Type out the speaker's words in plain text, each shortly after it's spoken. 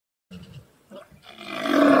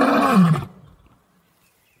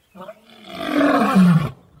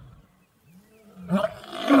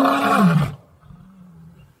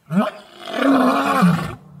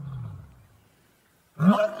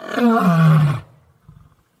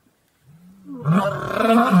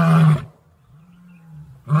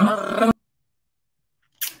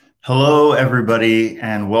Hello, everybody,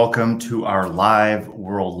 and welcome to our live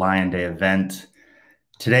World Lion Day event.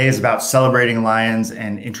 Today is about celebrating lions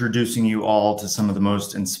and introducing you all to some of the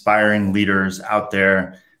most inspiring leaders out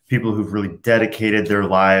there, people who've really dedicated their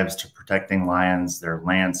lives to protecting lions, their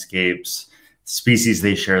landscapes, species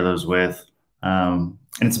they share those with. And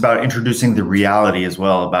it's about introducing the reality as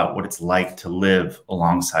well about what it's like to live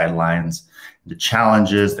alongside lions, the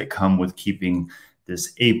challenges that come with keeping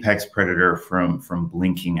this apex predator from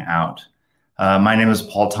blinking out. My name is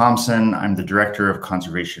Paul Thomson. I'm the Director of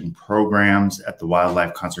Conservation Programs at the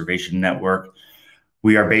Wildlife Conservation Network.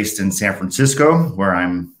 We are based in San Francisco, where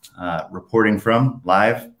I'm reporting from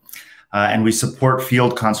live. And we support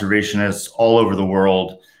field conservationists all over the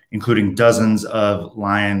world, including dozens of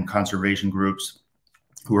lion conservation groups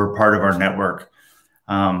who are part of our network.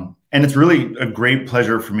 And it's really a great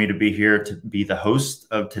pleasure for me to be here to be the host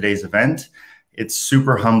of today's event. It's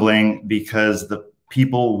super humbling because the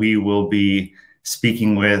people we will be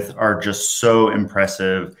speaking with are just so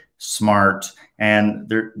impressive, smart, and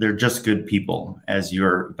they're just good people, as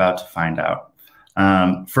you're about to find out.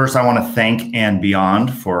 First, I want to thank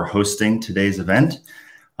andBeyond for hosting today's event.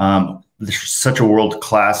 They're such a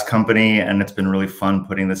world-class company, and it's been really fun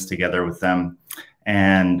putting this together with them.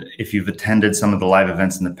 And if you've attended some of the live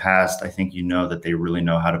events in the past, I think you know that they really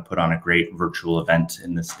know how to put on a great virtual event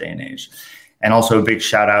in this day and age. And also a big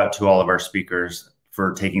shout out to all of our speakers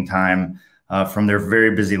for taking time from their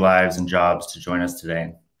very busy lives and jobs to join us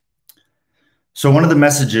today. So one of the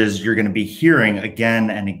messages you're going to be hearing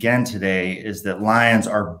again and again today is that lions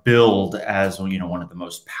are billed as, one of the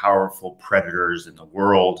most powerful predators in the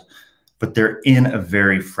world, but they're in a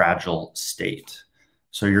very fragile state.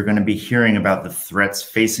 So you're going to be hearing about the threats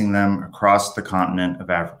facing them across the continent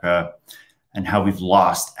of Africa, and how we've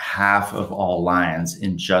lost half of all lions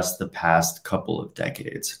in just the past couple of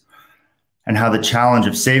decades, and how the challenge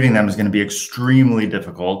of saving them is going to be extremely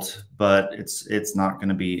difficult, but it's not going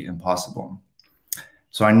to be impossible.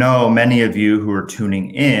 So I know many of you who are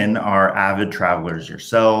tuning in are avid travelers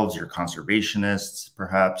yourselves, you're conservationists,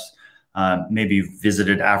 perhaps. Maybe you've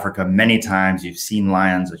visited Africa many times, you've seen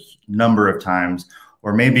lions a number of times,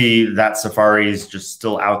 or maybe that safari is just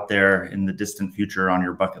still out there in the distant future on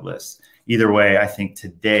your bucket list. Either way, I think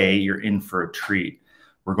today you're in for a treat.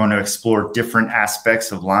 We're going to explore different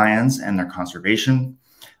aspects of lions and their conservation.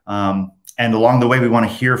 And along the way, we want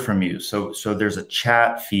to hear from you. So there's a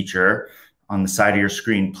chat feature on the side of your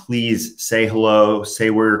screen. Please say hello,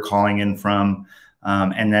 say where you're calling in from,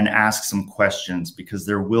 and then ask some questions, because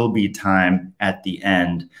there will be time at the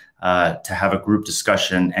end to have a group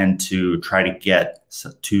discussion and to try to get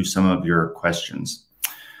to some of your questions.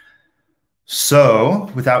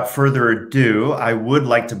 So without further ado, I would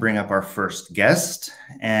like to bring up our first guest,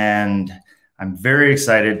 and I'm very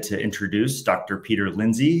excited to introduce Dr. Peter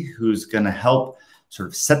Lindsey, who's going to help sort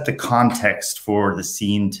of set the context for the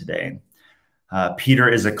scene today. Peter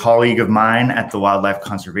is a colleague of mine at the Wildlife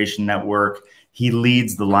Conservation Network. He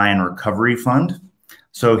leads the Lion Recovery Fund.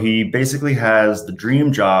 So he basically has the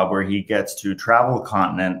dream job where he gets to travel the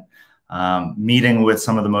continent, meeting with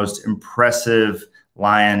some of the most impressive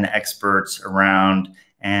lion experts around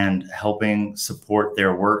and helping support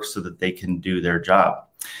their work so that they can do their job.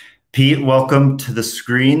 Pete, welcome to the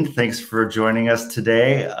screen. Thanks for joining us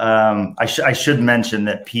today. I should mention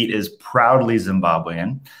that Pete is proudly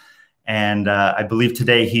Zimbabwean, and I believe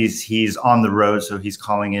today he's on the road, so he's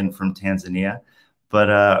calling in from Tanzania.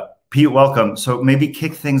 But Pete, welcome. So maybe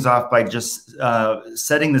kick things off by just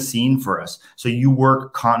setting the scene for us. So you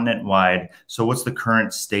work continent-wide. So what's the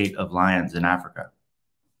current state of lions in Africa?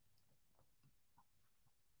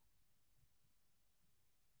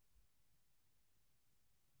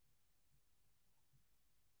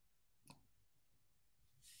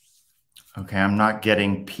 Okay, I'm not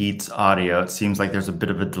getting Pete's audio. It seems like there's a bit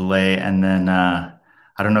of a delay. And then I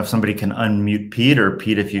don't know if somebody can unmute Pete, or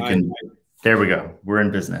Pete, if you can. There we go. We're in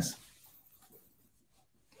business.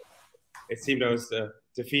 It seemed I was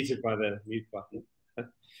defeated by the mute button.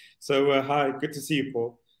 So hi, good to see you,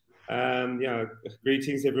 Paul. Yeah,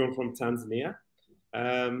 greetings everyone from Tanzania.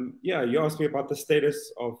 Yeah, you asked me about the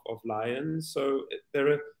status of lions. So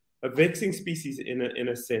they're a vexing species in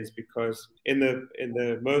a sense, because in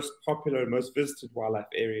the most popular, most visited wildlife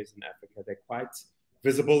areas in Africa, they're quite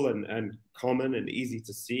visible and common and easy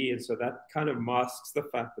to see. And so that kind of masks the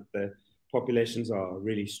fact that the populations are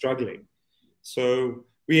really struggling. So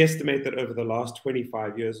we estimate that over the last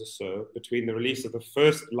 25 years or so, between the release of the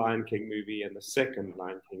first Lion King movie and the second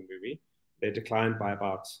Lion King movie, they declined by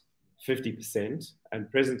about 50%.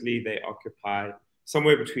 And presently they occupy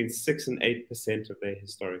somewhere between 6 and 8% of their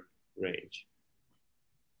historic range.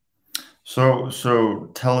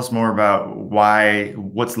 So tell us more about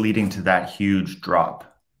what's leading to that huge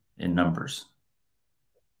drop in numbers.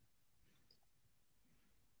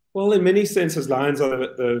 Well, in many senses, lions are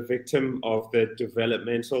the victim of the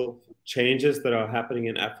developmental changes that are happening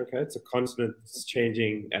in Africa. It's a continent that's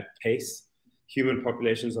changing at pace. Human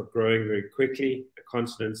populations are growing very quickly. The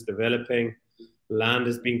continent's developing. Land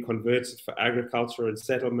is being converted for agriculture and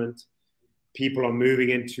settlement. People are moving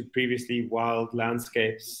into previously wild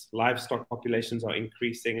landscapes. Livestock populations are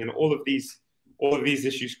increasing, and all of these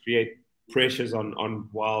issues create pressures on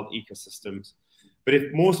wild ecosystems. But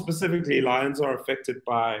if more specifically, lions are affected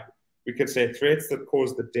by, we could say, threats that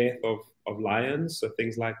cause the death of lions. So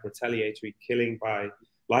things like retaliatory killing by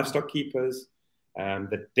livestock keepers,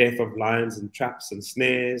 the death of lions in traps and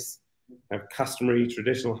snares, customary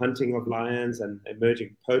traditional hunting of lions and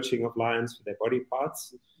emerging poaching of lions for their body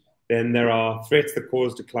parts. Then there are threats that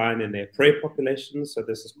cause decline in their prey populations. So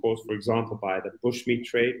this is caused, for example, by the bushmeat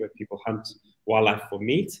trade, where people hunt wildlife for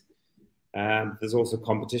meat. There's also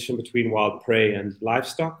competition between wild prey and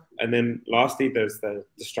livestock. And then lastly, there's the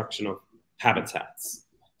destruction of habitats.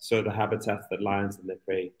 So the habitats that lions and their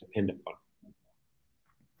prey depend upon.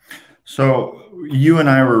 So you and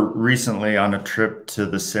I were recently on a trip to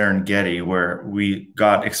the Serengeti where we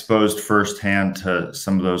got exposed firsthand to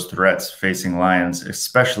some of those threats facing lions,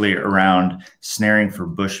 especially around snaring for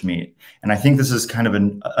bushmeat. And I think this is kind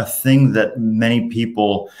of a thing that many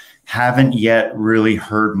people haven't yet really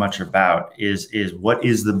heard much about is what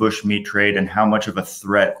is the bushmeat trade and how much of a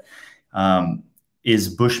threat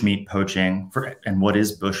is bushmeat poaching and what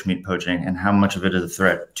is bushmeat poaching and how much of it is a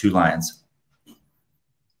threat to lions?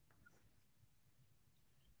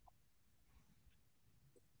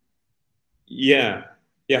 Yeah,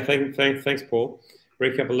 thanks, Paul.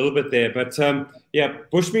 Break up a little bit there, but yeah,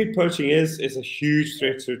 bushmeat poaching is a huge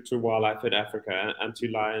threat to wildlife in Africa and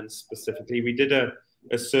to lions specifically. We did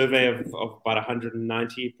a survey of about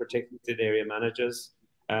 190 protected area managers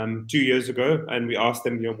 2 years ago, and we asked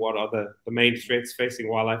them, what are the main threats facing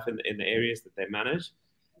wildlife in the areas that they manage,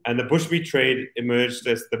 and the bushmeat trade emerged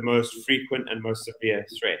as the most frequent and most severe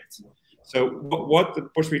threat. So what the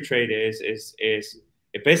bushmeat trade is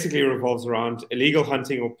it basically revolves around illegal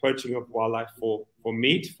hunting or poaching of wildlife for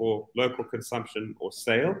meat, for local consumption or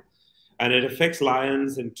sale. And it affects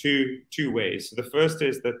lions in two ways. So the first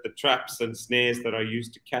is that the traps and snares that are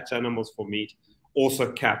used to catch animals for meat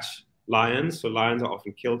also catch lions. So lions are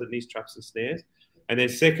often killed in these traps and snares. And then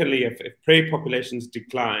secondly, if prey populations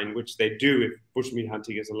decline, which they do if bushmeat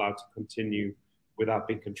hunting is allowed to continue without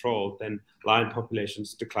being controlled, then lion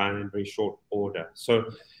populations decline in very short order.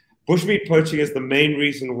 So bushmeat poaching is the main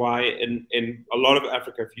reason why in a lot of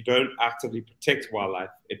Africa, if you don't actively protect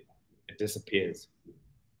wildlife, it disappears.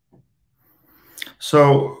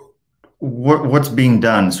 So what's being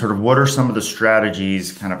done? Sort of what are some of the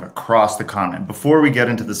strategies kind of across the continent? Before we get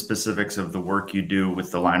into the specifics of the work you do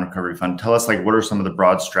with the Lion Recovery Fund, tell us what are some of the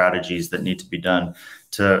broad strategies that need to be done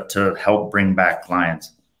to help bring back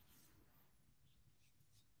lions?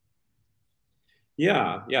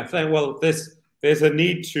 Yeah. Well, there's a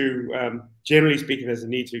need to, generally speaking, there's a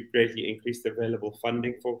need to greatly increase the available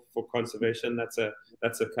funding for conservation. That's a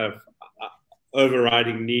kind of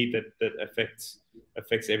overriding need that affects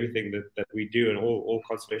everything that we do and all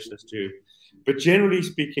conservationists do. But generally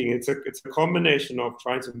speaking, it's a combination of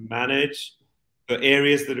trying to manage the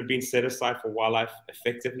areas that have been set aside for wildlife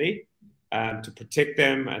effectively, to protect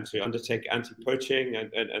them and to undertake anti-poaching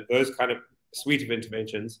and those kind of suite of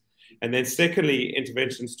interventions. And then secondly,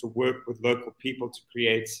 interventions to work with local people to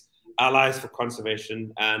create allies for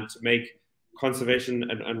conservation and to make conservation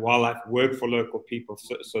and wildlife work for local people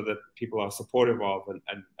so that people are supportive of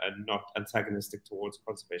and not antagonistic towards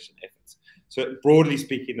conservation efforts. So broadly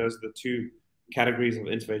speaking, those are the two categories of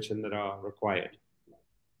intervention that are required.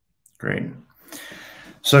 Great.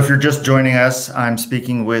 So if you're just joining us, I'm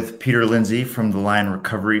speaking with Peter Lindsey from the Lion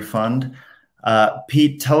Recovery Fund.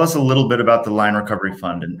 Pete, tell us a little bit about the Lion Recovery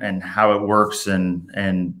Fund and how it works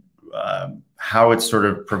and how it's sort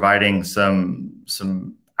of providing some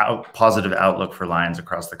positive outlook for lions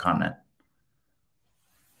across the continent.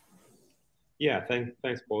 Yeah,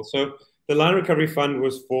 thanks, Paul. So the Lion Recovery Fund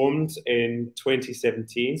was formed in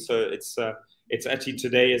 2017. So it's actually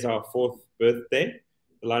today is our 4th birthday,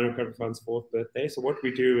 the Lion Recovery Fund's 4th birthday. So what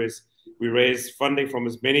we do is we raise funding from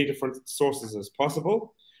as many different sources as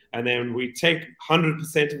possible. And then we take 100%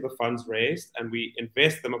 of the funds raised and we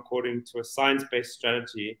invest them according to a science-based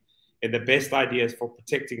strategy in the best ideas for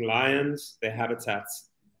protecting lions, their habitats,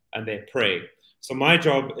 and their prey. So my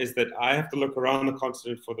job is that I have to look around the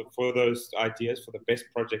continent for those ideas, for the best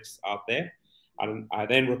projects out there. I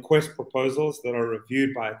then request proposals that are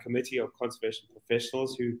reviewed by a committee of conservation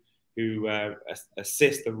professionals who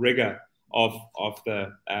assess the rigor of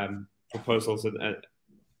the proposals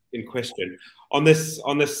in question. On this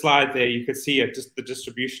slide there, you can see just the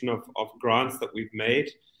distribution of grants that we've made.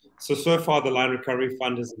 So far, the Lion Recovery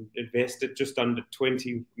Fund has invested just under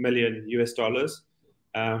 $20 million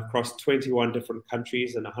across 21 different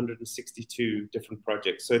countries and 162 different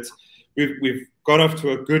projects. So we've got off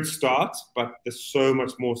to a good start, but there's so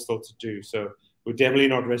much more still to do. So we're definitely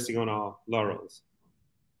not resting on our laurels.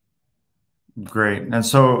 Great. And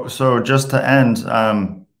so just to end,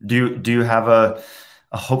 do you have a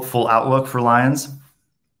hopeful outlook for lions?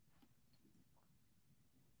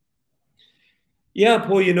 Yeah,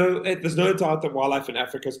 Paul, there's no doubt that wildlife in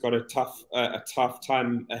Africa has got a tough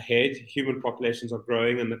time ahead. Human populations are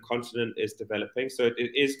growing and the continent is developing. So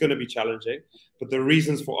it is going to be challenging, but the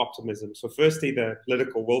reasons for optimism. So firstly, the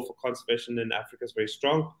political will for conservation in Africa is very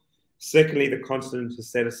strong. Secondly, the continent has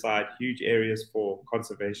set aside huge areas for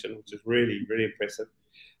conservation, which is really, really impressive.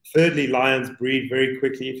 Thirdly, lions breed very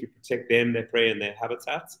quickly if you protect them, their prey, and their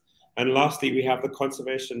habitats. And lastly, we have the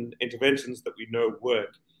conservation interventions that we know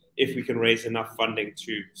work if we can raise enough funding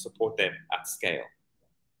to support them at scale.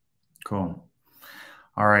 Cool.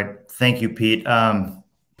 All right. Thank you, Pete.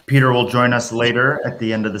 Peter will join us later at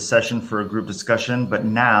the end of the session for a group discussion. But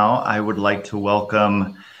now I would like to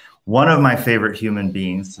welcome one of my favorite human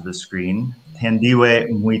beings to the screen, Thandiwe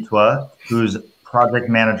Mweetwa, who's project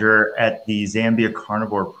manager at the Zambia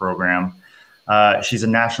Carnivore program. She's a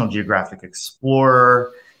National Geographic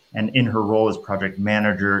explorer, and in her role as project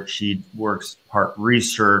manager, she works part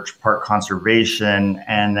research, part conservation,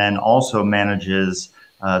 and then also manages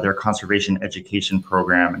their conservation education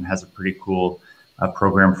program and has a pretty cool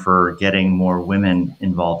program for getting more women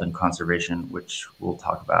involved in conservation, which we'll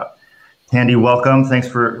talk about. Tandy, welcome. Thanks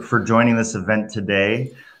for joining this event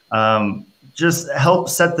today. Just help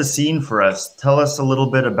set the scene for us. Tell us a little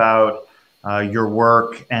bit about your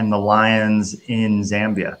work and the lions in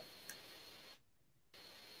Zambia.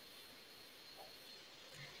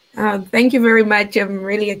 Thank you very much. I'm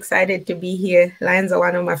really excited to be here. Lions are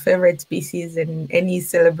one of my favorite species, and any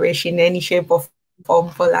celebration, any shape or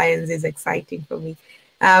form for lions is exciting for me.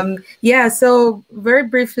 Yeah, so very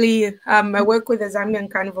briefly, I work with the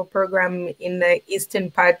Zambian Carnivore program in the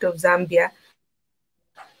eastern part of Zambia.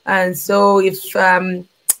 And so if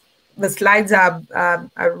the slides are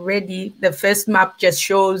ready, the first map just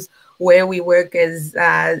shows where we work as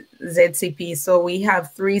ZCP. So we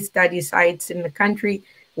have 3 study sites in the country.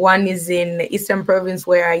 One is in the Eastern Province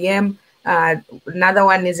where I am. Another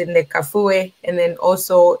one is in the Kafue, and then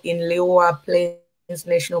also in Liwa Plains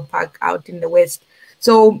National Park out in the west.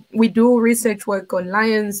 So we do research work on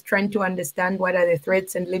lions, trying to understand what are the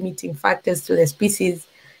threats and limiting factors to the species.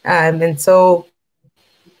 And so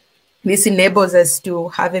this enables us to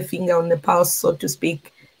have a finger on the pulse, so to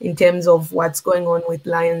speak, in terms of what's going on with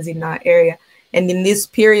lions in our area. And in this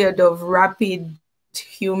period of rapid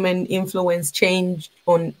human influence change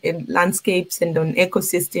on landscapes and on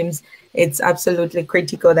ecosystems, it's absolutely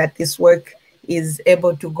critical that this work is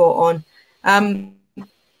able to go on. And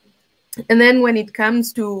then when it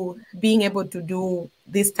comes to being able to do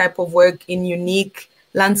this type of work in unique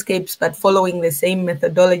landscapes, but following the same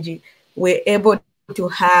methodology, we're able to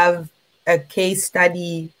have a case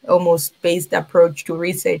study almost based approach to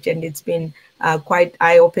research, and it's been quite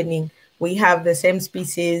eye-opening. We have the same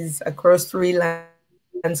species across 3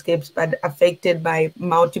 landscapes, but affected by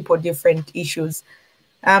multiple different issues.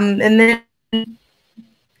 And then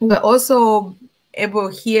we're also able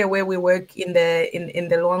here where we work in the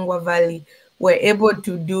Luangwa Valley, we're able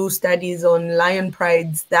to do studies on lion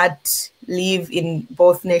prides that live in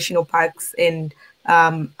both national parks and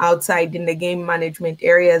outside in the game management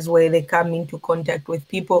areas where they come into contact with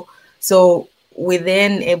people. So we're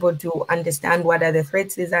then able to understand what are the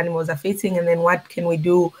threats these animals are facing, and then what can we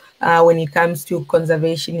do when it comes to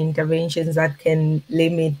conservation interventions that can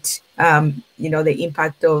limit, the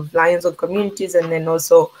impact of lions on communities, and then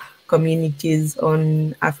also communities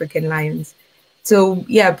on African lions. So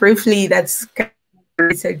yeah, briefly, that's kind of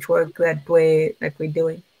research work that we're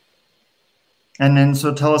doing. And then,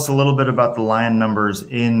 so tell us a little bit about the lion numbers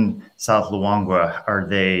in South Luangwa. Are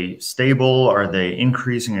they stable? Are they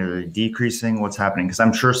increasing? Are they decreasing? What's happening? Because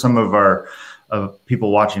I'm sure some of our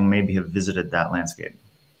people watching maybe have visited that landscape.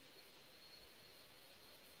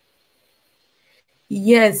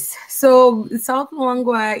 Yes, so South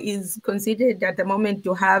Luangwa is considered at the moment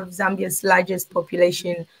to have Zambia's largest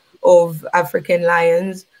population of African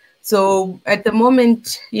lions. So at the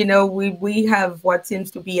moment, we have what seems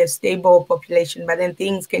to be a stable population, but then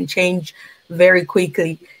things can change very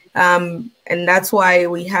quickly. And that's why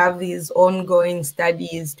we have these ongoing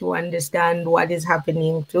studies to understand what is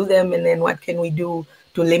happening to them and then what can we do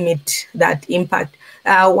to limit that impact.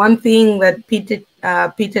 One thing that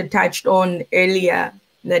Peter touched on earlier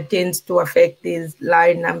that tends to affect these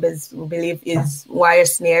lion numbers, we believe, is wire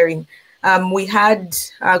snaring. We had,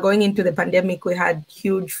 going into the pandemic, we had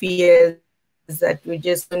huge fears that we're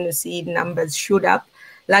just going to see numbers shoot up.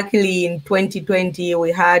 Luckily, in 2020,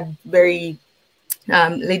 we had very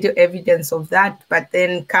little evidence of that. But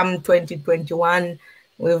then come 2021,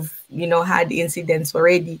 we've, had incidents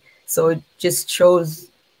already. So it just shows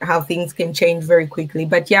how things can change very quickly.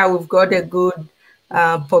 But yeah, we've got a good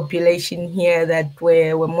population here that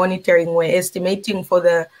we're monitoring. We're estimating for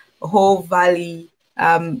the whole valley,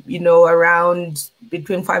 around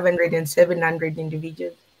between 500 and 700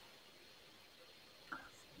 individuals.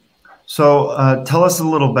 So tell us a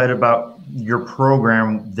little bit about your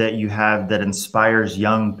program that you have that inspires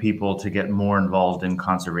young people to get more involved in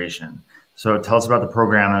conservation. So tell us about the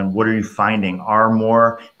program and what are you finding? Are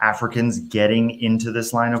more Africans getting into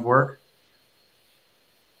this line of work?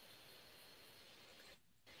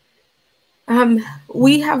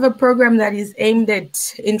 We have a program that is aimed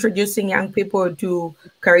at introducing young people to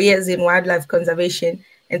careers in wildlife conservation.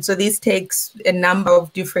 And so this takes a number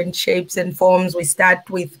of different shapes and forms. We start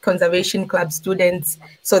with conservation club students.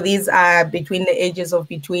 So these are between the ages of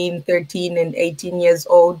between 13 and 18 years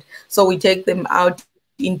old. So we take them out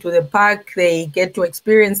into the park, they get to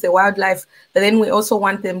experience the wildlife, but then we also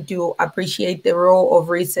want them to appreciate the role of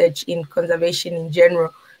research in conservation in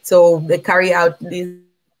general. So they carry out these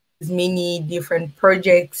many different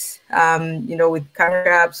projects, with camera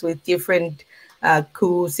traps, with different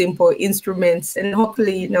cool, simple instruments, and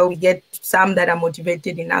hopefully, we get some that are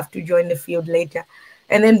motivated enough to join the field later.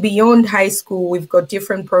 And then beyond high school, we've got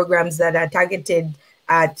different programs that are targeted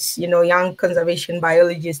at, young conservation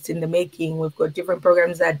biologists in the making. We've got different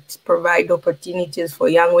programs that provide opportunities for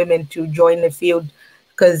young women to join the field,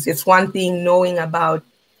 because it's one thing knowing about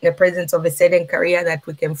the presence of a certain career that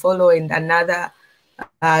we can follow, and another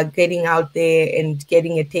getting out there and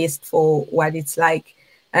getting a taste for what it's like.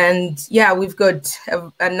 And yeah, we've got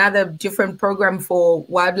another different program for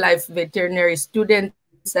wildlife veterinary students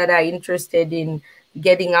that are interested in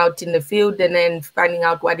getting out in the field and then finding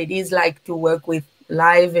out what it is like to work with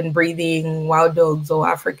live and breathing wild dogs or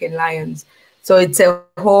African lions. So it's a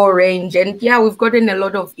whole range. And yeah, we've gotten a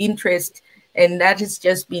lot of interest, and that has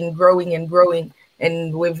just been growing and growing.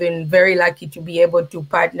 And we've been very lucky to be able to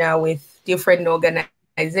partner with different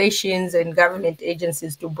organizations and government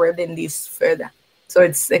agencies to broaden this further. So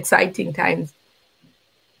it's exciting times.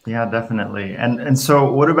 Yeah, definitely. And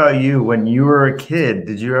so what about you? When you were a kid,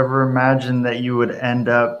 did you ever imagine that you would end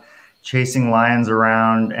up chasing lions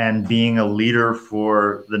around and being a leader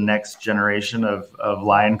for the next generation of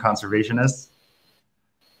lion conservationists?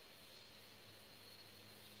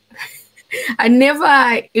 I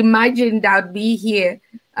never imagined I'd be here.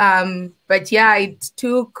 But yeah, it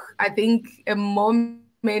took, I think, a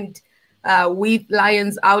moment with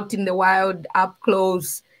lions out in the wild, up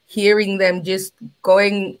close, hearing them just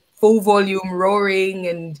going full volume, roaring,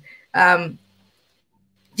 and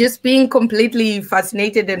just being completely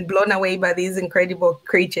fascinated and blown away by these incredible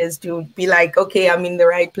creatures, to be like, okay, I'm in the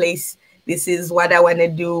right place. This is what I want to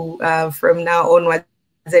do from now onwards.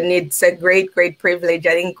 And it's a great, great privilege.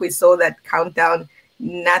 I think we saw that countdown.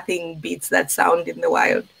 Nothing beats that sound in the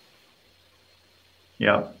wild.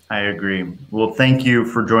 Yeah, I agree. Well, thank you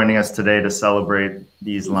for joining us today to celebrate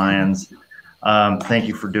these lions. Thank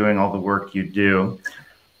you for doing all the work you do.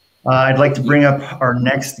 I'd like to bring up our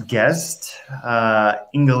next guest,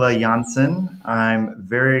 Ingela Jansson. I'm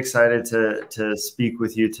very excited to speak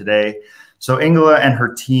with you today. So Ingela and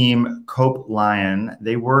her team, KopeLion,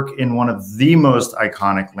 they work in one of the most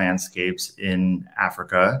iconic landscapes in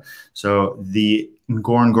Africa. So the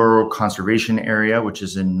Ngorongoro Conservation Area, which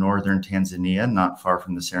is in northern Tanzania, not far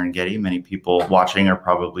from the Serengeti. Many people watching are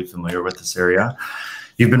probably familiar with this area.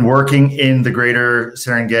 You've been working in the greater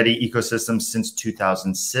Serengeti ecosystem since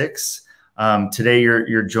 2006. Today,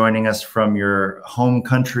 you're joining us from your home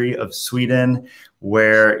country of Sweden,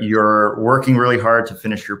 where you're working really hard to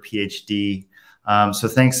finish your PhD. So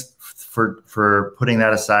thanks for putting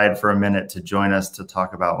that aside for a minute to join us to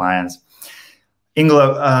talk about lions.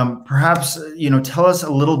 Ingela, perhaps tell us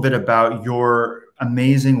a little bit about your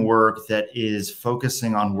amazing work that is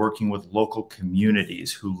focusing on working with local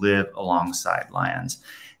communities who live alongside lions.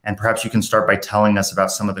 And perhaps you can start by telling us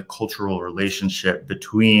about some of the cultural relationship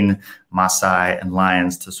between Maasai and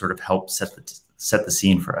lions to sort of help set the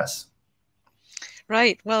scene for us.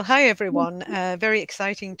 Right. Well, hi everyone. Very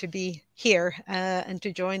exciting to be here and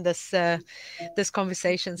to join this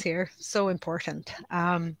conversations here. So important.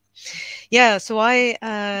 Yeah. So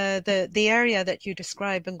the area that you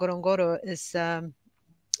describe in Ngorongoro is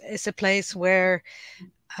a place where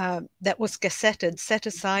that was gazetted, set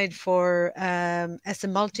aside for as a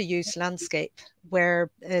multi-use landscape, where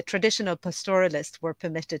traditional pastoralists were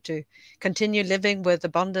permitted to continue living with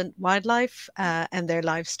abundant wildlife and their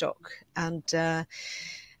livestock. And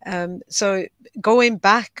so going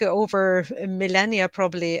back over millennia,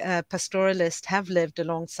 probably pastoralists have lived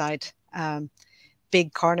alongside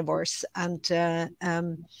big carnivores, and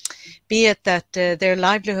be it that their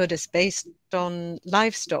livelihood is based on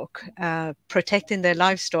livestock, protecting their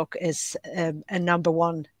livestock is a number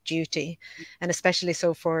one duty, and especially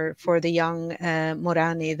so for the young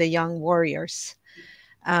Morani, the young warriors.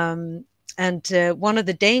 And one of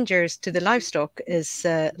the dangers to the livestock is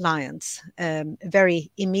lions, a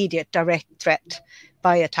very immediate, direct threat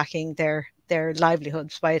by attacking their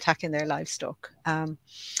livelihoods, by attacking their livestock.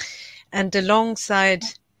 And alongside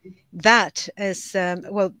that is,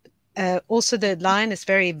 also the lion is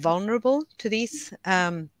very vulnerable to these.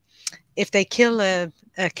 If they kill a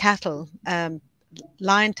cattle,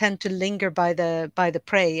 lion tend to linger by the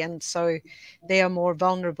prey, and so they are more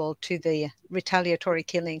vulnerable to the retaliatory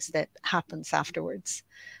killings that happens afterwards.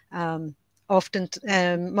 Often,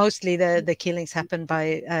 mostly the killings happen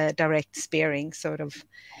by direct spearing, sort of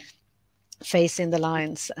facing the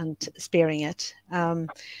lions and spearing it.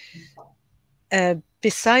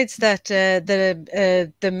 Besides that,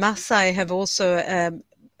 the Maasai have also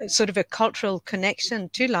sort of a cultural connection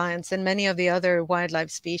to lions and many of the other wildlife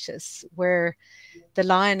species, where the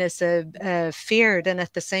lion is a feared and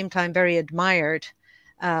at the same time very admired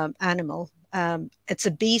animal. It's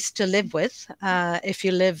a beast to live with. If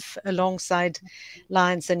you live alongside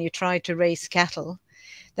lions and you try to raise cattle,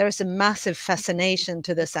 there is a massive fascination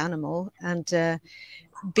to this animal, and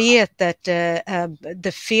be it that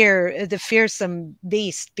the fearsome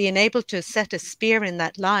beast, being able to set a spear in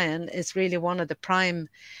that lion is really one of the prime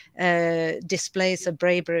displays of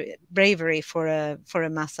bravery for a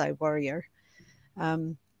Maasai warrior.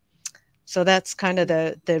 So that's kind of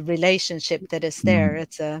the relationship that is there.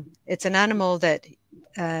 It's an animal that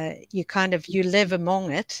you live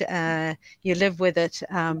among it, you live with it.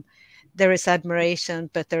 There is admiration,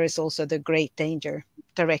 but there is also the great danger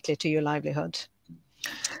directly to your livelihood.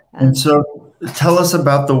 And so tell us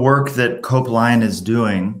about the work that KopeLion is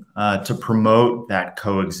doing to promote that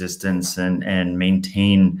coexistence and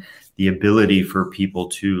maintain the ability for people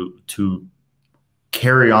to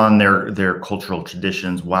carry on their cultural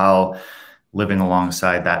traditions while living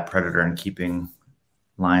alongside that predator and keeping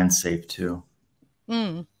lions safe too.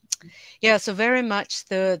 Yeah, so very much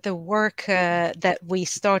the work that we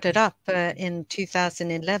started up in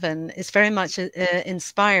 2011 is very much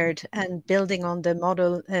inspired and building on the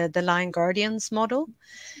model, the Lion Guardians model,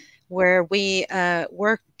 where we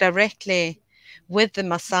work directly with the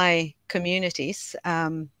Maasai communities,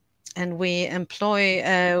 and we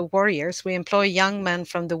employ warriors. We employ young men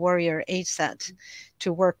from the warrior age set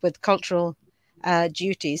to work with cultural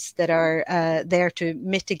duties that are there to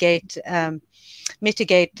mitigate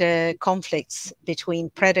conflicts between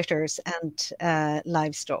predators and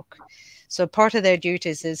livestock. So part of their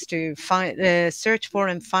duties is to search for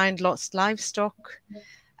and find lost livestock,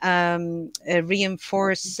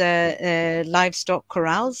 reinforce livestock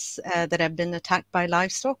corrals that have been attacked by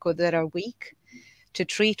livestock or that are weak, to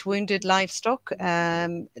treat wounded livestock.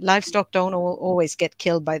 Livestock don't always get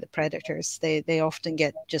killed by the predators. They often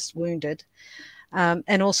get just wounded.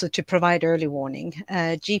 And also to provide early warning.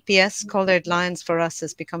 GPS collared lines for us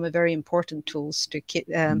has become a very important tool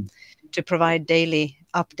to provide daily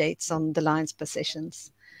updates on the lions'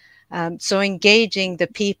 positions. So engaging the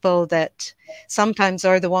people that sometimes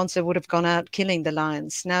are the ones that would have gone out killing the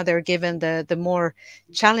lions. Now they're given the more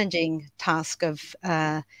challenging task of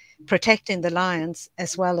protecting the lions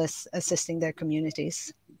as well as assisting their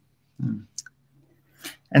communities.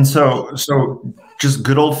 And so just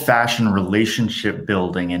good old-fashioned relationship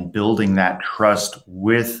building and building that trust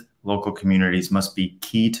with local communities must be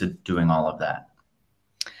key to doing all of that.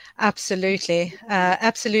 Absolutely.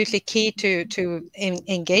 Absolutely key to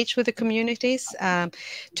engage with the communities, to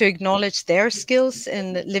acknowledge their skills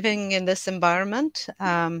in living in this environment,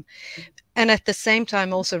 and at the same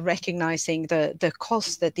time also recognizing the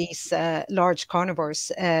cost that these large carnivores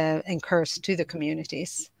incurs to the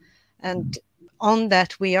communities. And on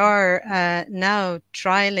that, we are now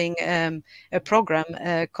trialing a program,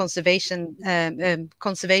 conservation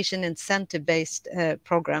incentive-based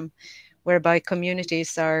program, whereby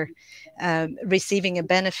communities are receiving a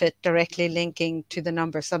benefit directly linking to the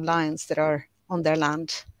numbers of lions that are on their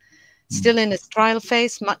land. Still in its trial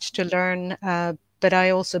phase, much to learn, but I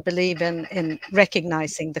also believe in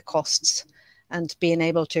recognizing the costs and being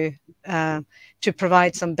able to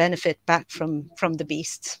provide some benefit back from the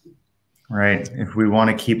beasts. Right. If we want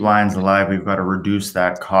to keep lions alive, we've got to reduce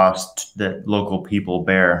that cost that local people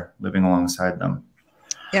bear living alongside them.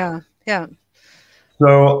 Yeah, yeah.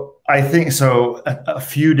 So I think so. A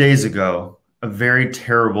few days ago, a very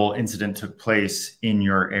terrible incident took place in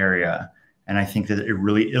your area. And I think that it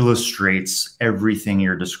really illustrates everything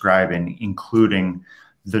you're describing, including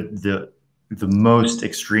the most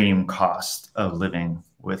extreme cost of living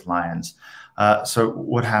with lions. So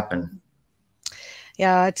what happened?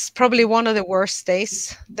 Yeah, it's probably one of the worst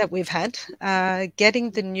days that we've had. Getting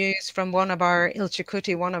the news from one of our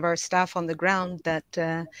Ilchikuti, one of our staff on the ground,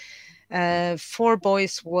 that 4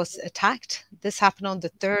 boys was attacked. This happened on the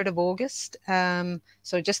 3rd of August,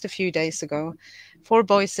 so just a few days ago. 4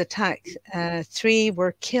 boys attacked. 3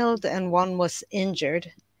 were killed and 1 was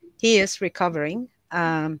injured. He is recovering.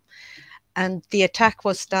 And the attack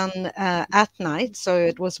was done at night, so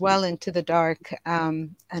it was well into the dark.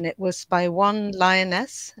 And it was by 1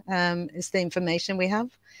 lioness, is the information we have.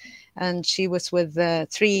 And she was with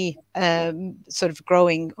 3 sort of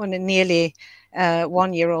growing on a nearly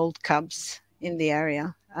 1-year-old cubs in the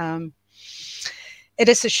area. It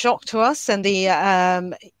is a shock to us, and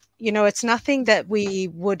it's nothing that we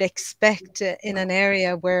would expect in an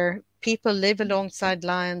area where people live alongside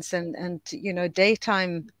lions, and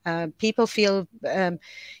daytime people feel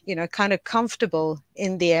kind of comfortable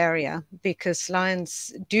in the area, because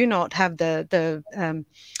lions do not have the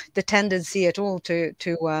tendency at all to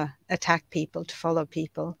attack people, to follow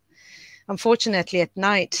people. Unfortunately, at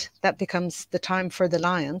night that becomes the time for the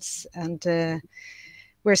lions, and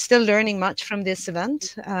we're still learning much from this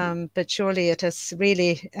event, but surely it has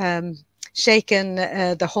really shaken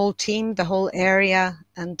the whole team, the whole area,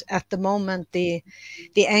 and at the moment the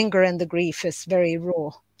anger and the grief is very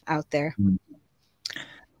raw out there.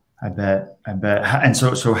 I bet. And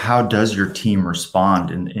so how does your team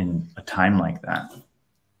respond in a time like that?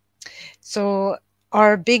 So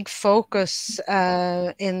our big focus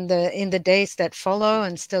in the days that follow,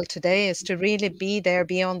 and still today, is to really be there,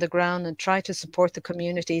 be on the ground, and try to support the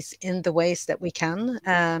communities in the ways that we can.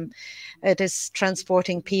 It is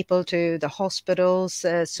transporting people to the hospitals,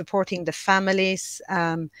 supporting the families,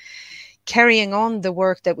 carrying on the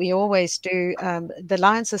work that we always do. The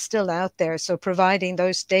lions are still out there, so providing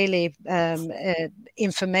those daily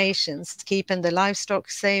informations, keeping the livestock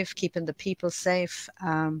safe, keeping the people safe.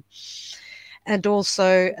 And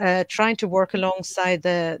also trying to work alongside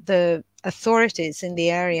the authorities in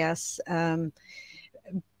the areas,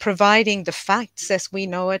 providing the facts as we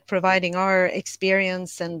know it, providing our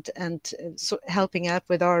experience, and helping out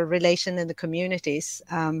with our relation in the communities,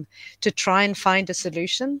 to try and find a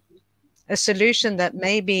solution that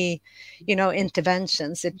may be,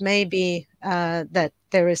 interventions. It may be that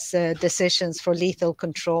there is decisions for lethal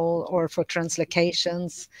control or for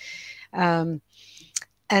translocations, and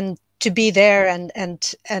to be there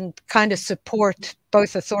and kind of support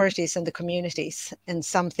both authorities and the communities in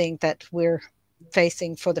something that we're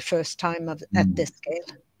facing for the first time at this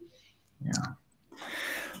scale. Yeah.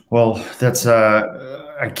 Well, that's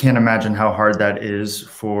I can't imagine how hard that is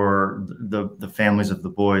for the families of the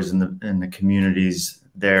boys and the communities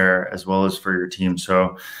there, as well as for your team.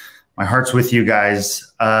 So my heart's with you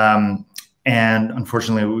guys. And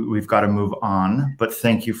unfortunately, we've got to move on. But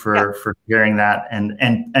thank you for sharing that. And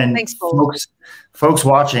thanks, folks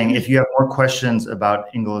watching, if you have more questions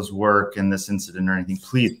about Ingela's work and this incident or anything,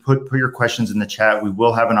 please put your questions in the chat. We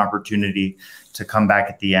will have an opportunity to come back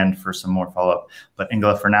at the end for some more follow-up. But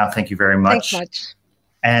Ingela, for now, thank you very much. Thanks much.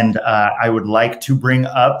 And I would like to bring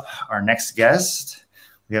up our next guest.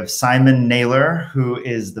 We have Simon Naylor, who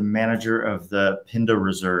is the manager of the Phinda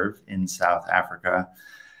Reserve in South Africa.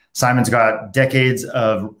 Simon's got decades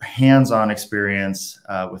of hands-on experience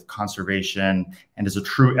with conservation and is a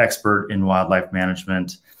true expert in wildlife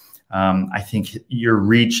management. I think your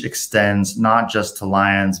reach extends not just to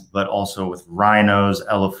lions, but also with rhinos,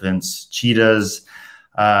 elephants, cheetahs.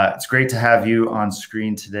 It's great to have you on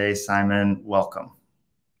screen today, Simon. Welcome.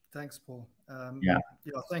 Thanks, Paul. Yeah,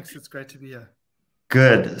 thanks. It's great to be here.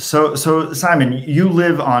 Good. So Simon, you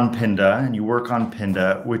live on Phinda and you work on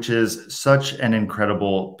Phinda, which is such an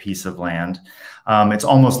incredible piece of land. It's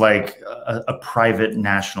almost like a private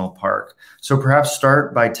national park. So perhaps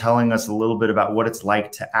start by telling us a little bit about what it's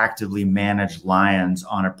like to actively manage lions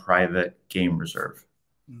on a private game reserve.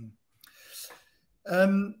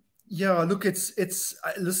 Yeah, look, it's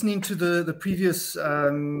listening to the previous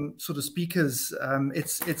sort of speakers.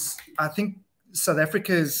 I think South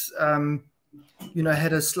Africa is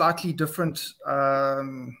had a slightly different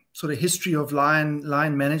sort of history of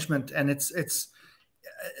lion management, and it's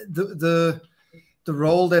the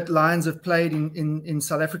role that lions have played in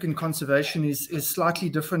South African conservation is slightly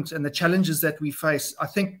different, and the challenges that we face. I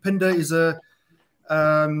think Phinda is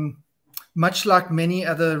much like many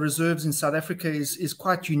other reserves in South Africa, is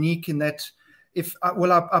quite unique in that if I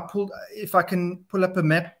can pull up a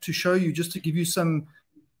map to show you, just to give you some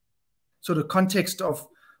sort of context of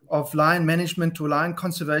lion management or lion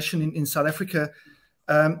conservation in South Africa,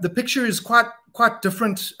 the picture is quite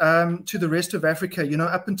different to the rest of Africa.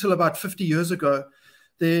 Up until about 50 years ago,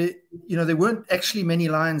 there weren't actually many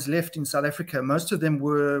lions left in South Africa. Most of them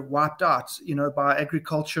were wiped out, by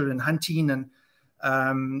agriculture and hunting,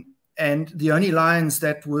 and the only lions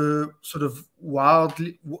that were sort of wild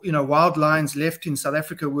lions left in South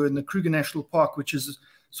Africa were in the Kruger National Park, which is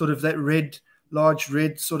sort of that large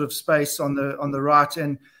red sort of space on the right,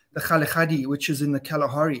 and the Kgalekgadi, which is in the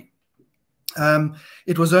Kalahari.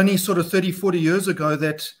 It was only sort of 30, 40 years ago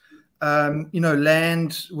that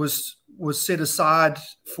land was set aside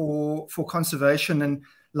for conservation, and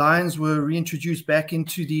lions were reintroduced back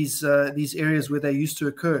into these areas where they used to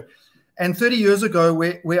occur. And 30 years ago,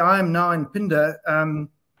 where I am now in Phinda,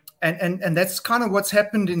 and that's kind of what's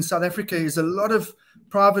happened in South Africa, is a lot of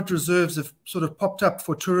private reserves have sort of popped up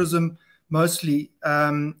for tourism mostly.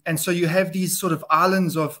 And so you have these sort of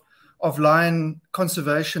islands of lion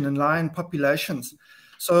conservation and lion populations.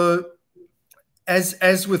 So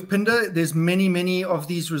as with Phinda, there's many of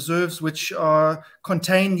these reserves which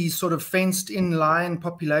contain these sort of fenced-in lion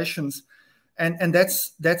populations. And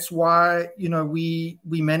that's why we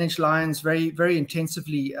manage lions very, very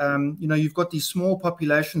intensively. You've got these small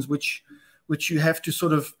populations which you have to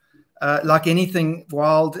sort of like anything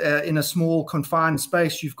wild in a small confined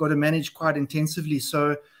space, you've got to manage quite intensively.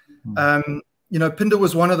 So Phinda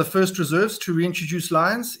was one of the first reserves to reintroduce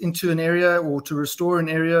lions into an area, or to restore an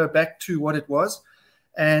area back to what it was.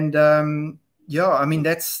 And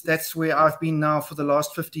that's where I've been now for the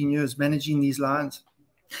last 15 years, managing these lions.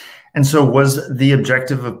 And so was the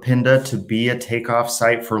objective of Phinda to be a takeoff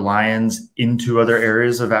site for lions into other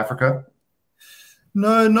areas of Africa?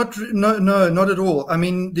 No, not at all. I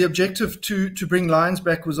mean, the objective to bring lions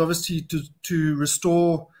back was obviously to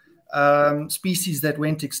restore species that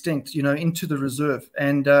went extinct, into the reserve.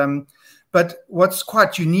 And but what's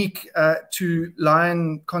quite unique to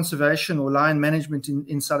lion conservation or lion management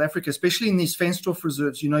in South Africa, especially in these fenced-off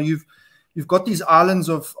reserves, you've got these islands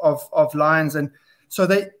of lions, and so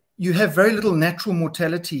you have very little natural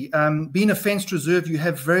mortality. Being a fenced reserve, you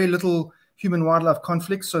have very little human-wildlife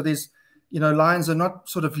conflict. So there's, lions are not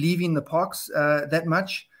sort of leaving the parks that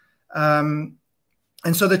much. And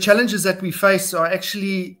so the challenges that we face are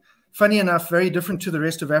actually, funny enough, very different to the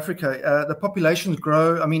rest of Africa. The populations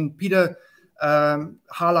grow. I mean, Peter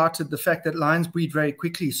highlighted the fact that lions breed very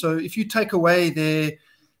quickly. So if you take away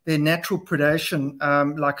their natural predation,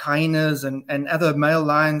 like hyenas and other male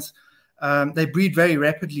lions, they breed very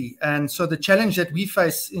rapidly. And so the challenge that we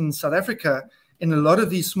face in South Africa in a lot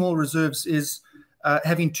of these small reserves is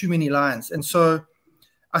having too many lions. And so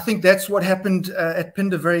I think that's what happened at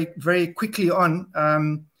Phinda very, very quickly on.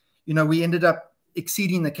 We ended up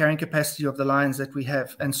exceeding the carrying capacity of the lions that we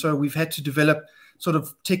have. And so we've had to develop sort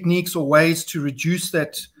of techniques or ways to reduce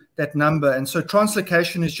that number. And so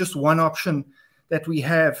translocation is just one option that we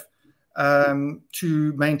have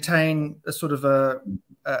to maintain a sort of a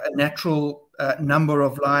natural number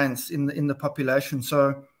of lions in the population.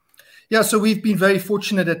 So yeah, so we've been very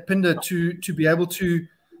fortunate at Phinda to be able to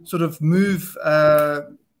sort of move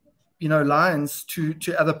lions to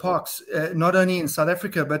other parks, not only in South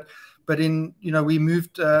Africa, but in we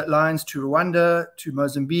moved lions to Rwanda, to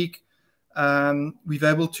Mozambique. We've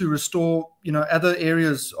able to restore other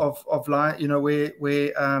areas of lion where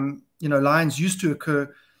lions used to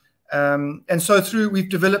occur. And so we've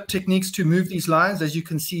developed techniques to move these lions, as you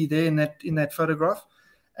can see there in that photograph.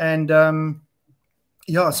 And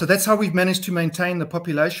so that's how we've managed to maintain the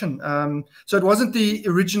population. So it wasn't the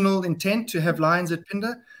original intent to have lions at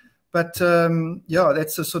Phinda, but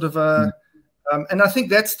that's a sort of a, and I think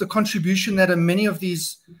that's the contribution that many of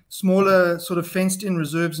these smaller sort of fenced-in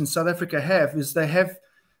reserves in South Africa have, is they have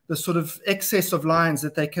the sort of excess of lions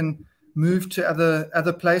that they can move to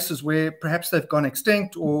other places where perhaps they've gone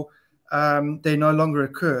extinct or they no longer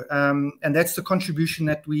occur. And that's the contribution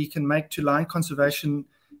that we can make to lion conservation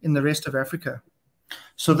in the rest of Africa.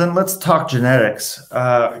 So then let's talk genetics.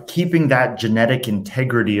 Keeping that genetic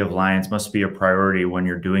integrity of lions must be a priority when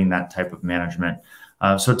you're doing that type of management.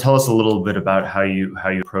 So tell us a little bit about how you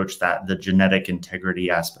approach that, the genetic integrity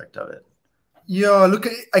aspect of it. Yeah, look,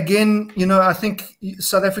 again, you know, I think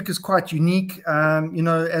South Africa is quite unique. You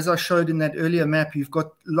know, as I showed in that earlier map, you've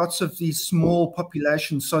got lots of these small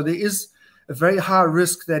populations. So there is a very high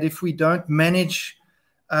risk that if we don't manage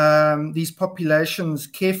these populations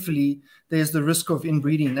carefully, there's the risk of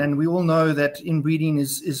inbreeding. And we all know that inbreeding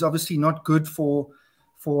is obviously not good for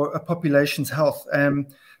a population's health.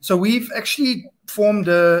 So we've actually formed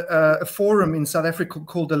a forum in South Africa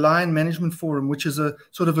called the Lion Management Forum, which is a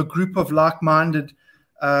sort of a group of like-minded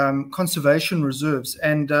conservation reserves.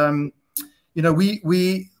 And, you know,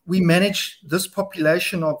 we manage this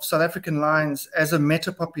population of South African lions as a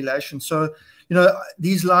meta population. So, you know,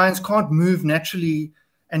 these lions can't move naturally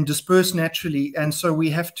and disperse naturally. And so we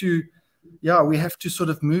have to, we have to sort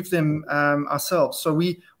of move them ourselves. So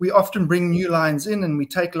we often bring new lions in, and we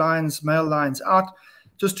take male lions out,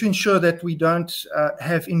 just to ensure that we don't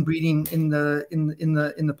have inbreeding in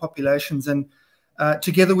the populations. And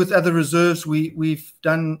together with other reserves, we've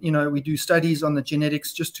done, you know, we do studies on the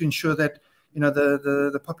genetics just to ensure that, you know,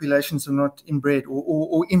 the populations are not inbred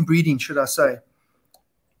or inbreeding, should I say.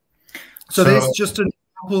 So there's just an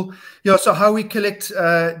example. Yeah, so how we collect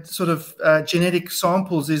sort of genetic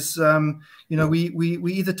samples is, you know,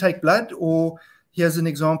 we either take blood, or here's an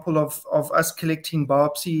example of us collecting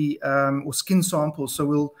biopsy or skin samples.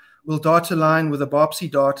 So we'll dart a lion with a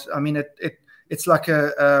biopsy dart. I mean, it's like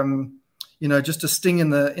a you know, just a sting in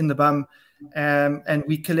the bum, and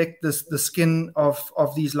we collect the skin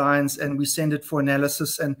of these lions, and we send it for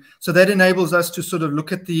analysis. And so that enables us to sort of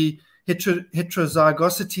look at the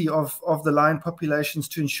heterozygosity of the lion populations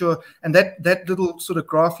to ensure. And that little sort of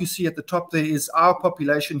graph you see at the top there is our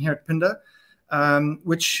population here at Phinda.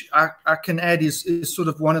 Which I can add is sort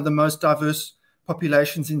of one of the most diverse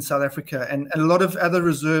populations in South Africa, and a lot of other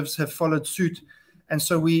reserves have followed suit. And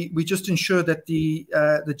so we just ensure that the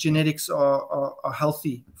genetics are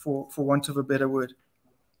healthy, for want of a better word.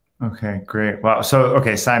 Okay, great. Wow. So,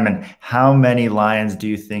 okay, Simon, how many lions do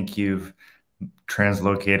you think you've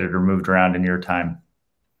translocated or moved around in your time?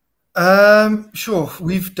 Sure.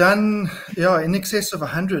 We've done, in excess of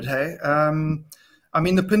 100, hey? I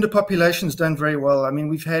mean, the Phinda population's done very well. I mean,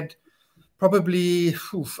 we've had probably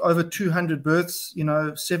over 200 births, you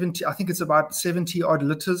know, 70, I think it's about 70 odd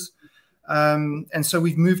litters. And so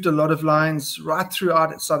we've moved a lot of lions right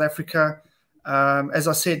throughout South Africa. As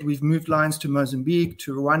I said, we've moved lions to Mozambique,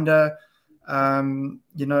 to Rwanda,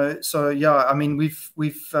 you know, so yeah, I mean, we've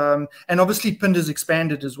and obviously Phinda's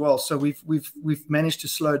expanded as well. So we've managed to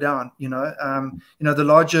slow down, you know, the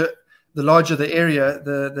larger the area,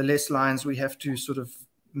 the less lions we have to sort of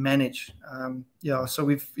manage.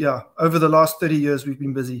 So over the last 30 years, we've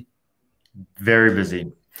been busy. Very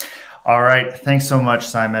busy. All right. Thanks so much,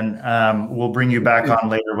 Simon. We'll bring you back on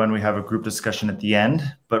later when we have a group discussion at the end.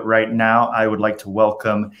 But right now, I would like to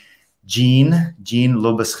welcome Jean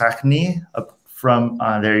Labuschagne up from,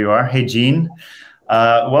 there you are. Hey, Jean.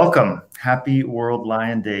 Welcome. Happy World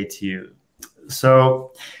Lion Day to you.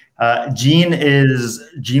 So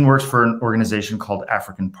Jean works for an organization called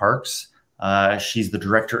African Parks. She's the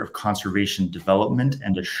Director of Conservation Development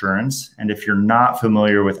and Assurance. And if you're not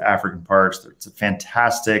familiar with African Parks, it's a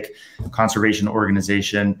fantastic conservation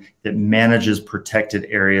organization that manages protected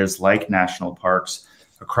areas like national parks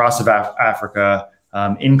across Africa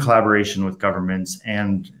in collaboration with governments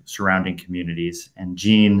and surrounding communities. And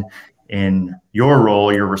Jean, in your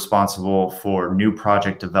role, you're responsible for new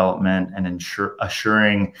project development and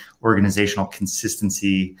assuring organizational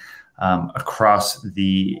consistency across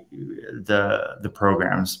the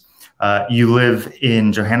programs. You live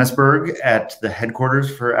in Johannesburg at the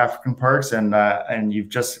headquarters for African Parks, and you've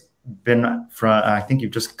just been from, I think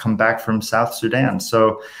you've just come back from South Sudan.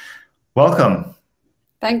 So welcome.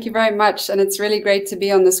 Thank you very much. And it's really great to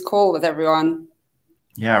be on this call with everyone.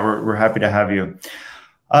 Yeah, we're happy to have you.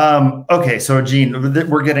 Okay, so Jean,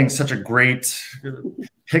 we're getting such a great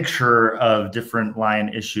picture of different lion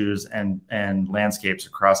issues and landscapes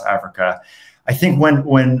across Africa. I think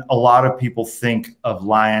when a lot of people think of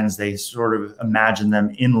lions, they sort of imagine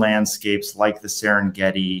them in landscapes like the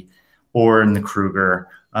Serengeti or in the Kruger.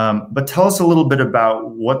 But tell us a little bit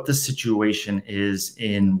about what the situation is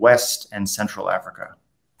in West and Central Africa.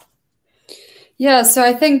 Yeah, so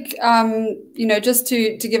I think, just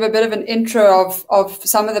to give a bit of an intro of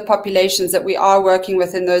some of the populations that we are working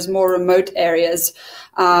with in those more remote areas,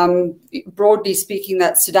 broadly speaking,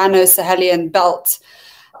 that Sudano-Sahelian belt.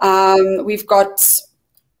 We've got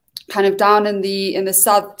kind of down in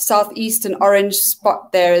the southeastern orange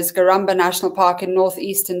spot there is Garamba National Park in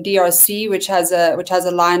northeastern DRC, which has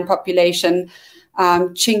a lion population.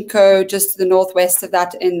 Chinko, just to the northwest of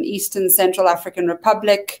that, in eastern Central African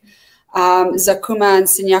Republic. Zakuma and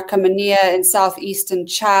Sinyaka in southeastern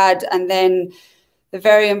Chad, and then the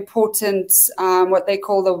very important what they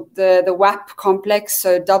call the WAP complex,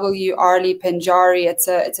 so W. Arli Penjari. It's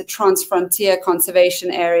a transfrontier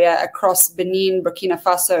conservation area across Benin, Burkina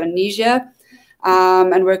Faso, and Niger.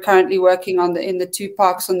 And we're currently working on in the 2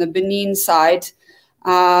 parks on the Benin side.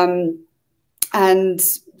 And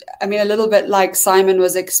I mean, a little bit like Simon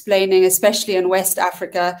was explaining, especially in West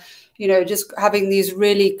Africa, you know, just having these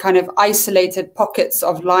really kind of isolated pockets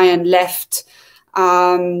of lion left.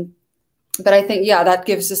 But I think, yeah, that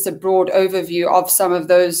gives us a broad overview of some of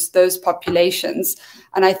those populations.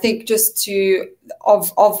 And I think just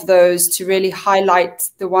of those, to really highlight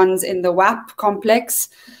the ones in the WAP complex.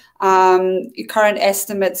 Current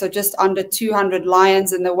estimates are just under 200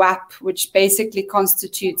 lions in the WAP, which basically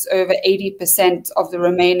constitutes over 80% of the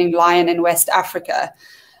remaining lion in West Africa.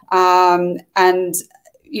 And,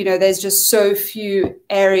 you know, there's just so few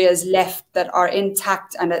areas left that are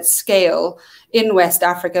intact and at scale in West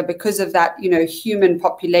Africa because of that, you know, human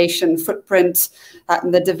population footprint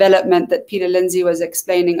and the development that Peter Lindsey was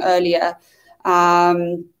explaining earlier.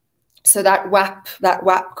 So that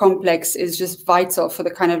WAP complex is just vital for the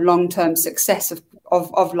kind of long-term success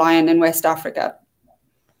of lion in West Africa.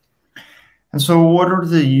 And so what are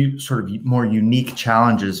the sort of more unique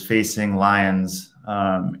challenges facing lions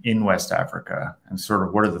in West Africa, and sort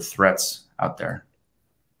of what are the threats out there?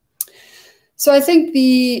 So I think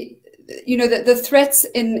the threats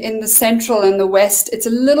in the central and the west, it's a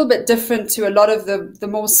little bit different to a lot of the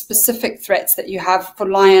more specific threats that you have for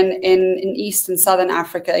lion in East and Southern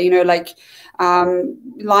Africa, you know, like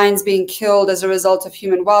lions being killed as a result of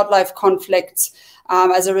human-wildlife conflict,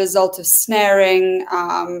 as a result of snaring,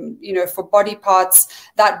 you know, for body parts.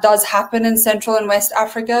 That does happen in Central and West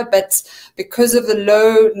Africa, but because of the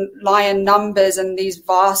low lion numbers and these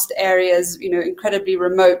vast areas, you know, incredibly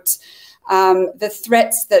remote, the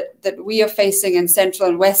threats that we are facing in Central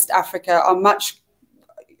and West Africa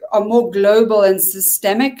are more global and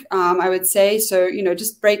systemic, I would say. So, you know,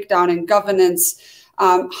 just breakdown in governance,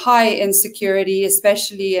 high insecurity,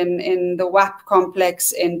 especially in the WAP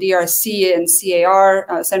complex in DRC and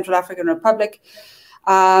CAR, Central African Republic.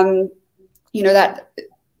 You know, that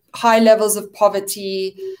high levels of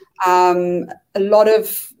poverty, a lot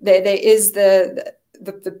of, there is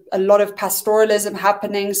a lot of pastoralism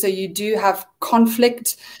happening. So you do have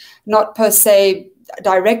conflict, not per se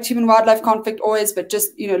direct human wildlife conflict always, but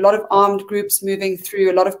just, you know, a lot of armed groups moving through,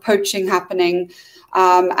 a lot of poaching happening,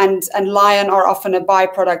 and lion are often a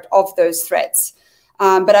byproduct of those threats.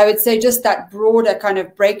 But I would say just that broader kind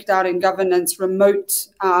of breakdown in governance, remote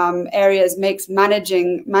areas makes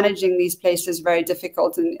managing these places very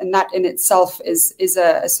difficult, and that in itself is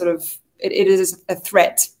a sort of, it is a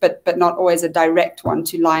threat, but not always a direct one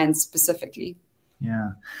to lions specifically.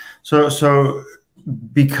 Yeah. So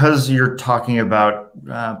because you're talking about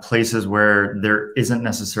places where there isn't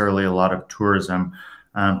necessarily a lot of tourism,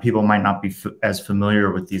 people might not be as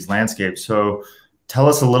familiar with these landscapes. So tell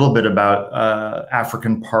us a little bit about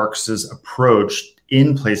African Parks' approach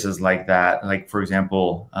in places like that, like, for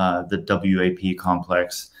example, the WAP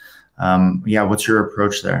complex. Yeah, what's your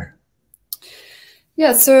approach there?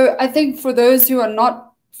 Yeah, so I think for those who are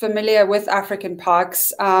not familiar with African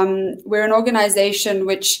Parks, we're an organization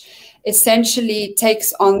which essentially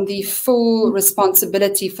takes on the full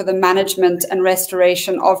responsibility for the management and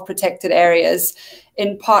restoration of protected areas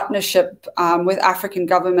in partnership with African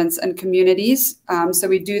governments and communities. So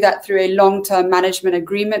we do that through a long-term management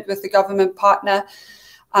agreement with the government partner.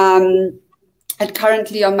 And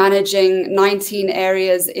currently are managing 19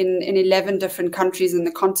 areas in 11 different countries in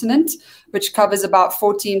the continent, which covers about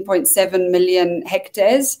 14.7 million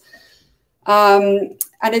hectares.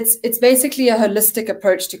 And it's basically a holistic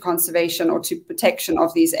approach to conservation or to protection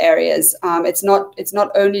of these areas. It's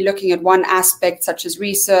not only looking at one aspect such as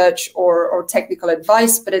research or technical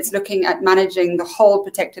advice, but it's looking at managing the whole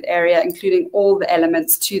protected area, including all the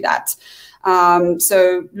elements to that.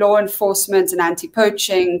 So law enforcement and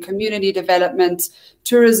anti-poaching, community development,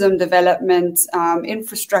 tourism development,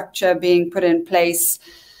 infrastructure being put in place.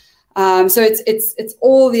 So it's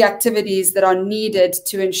all the activities that are needed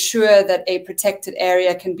to ensure that a protected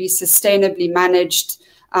area can be sustainably managed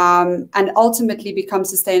and ultimately become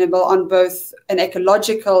sustainable on both an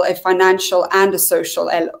ecological, a financial, and a social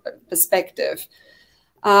perspective.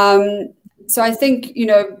 So I think, you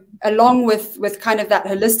know, along with kind of that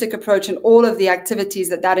holistic approach and all of the activities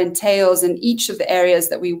that entails in each of the areas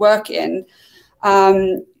that we work in,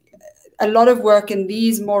 a lot of work in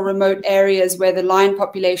these more remote areas where the lion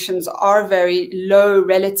populations are very low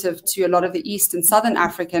relative to a lot of the East and Southern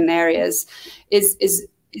African areas is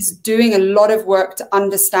doing a lot of work to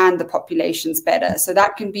understand the populations better. So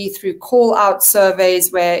that can be through call out surveys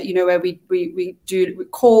where, you know, where we do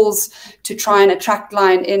calls to try and attract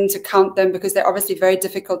lion in to count them, because they're obviously very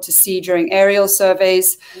difficult to see during aerial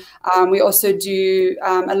surveys. We also do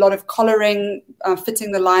a lot of collaring,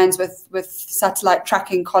 fitting the lions with satellite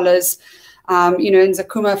tracking collars. You know, in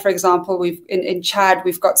Zakuma, for example, in Chad,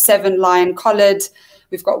 we've got 7 lion collared.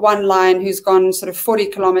 We've got 1 lion who's gone sort of 40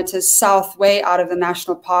 kilometers south, way out of the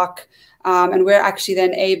national park. And we're actually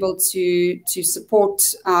then able to support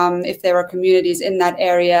if there are communities in that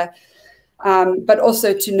area, but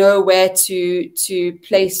also to know where to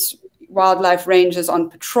place wildlife rangers on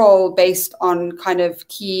patrol based on kind of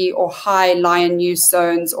key or high lion use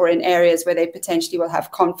zones or in areas where they potentially will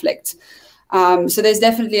have conflict. So there's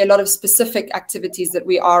definitely a lot of specific activities that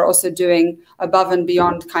we are also doing above and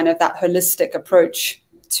beyond kind of that holistic approach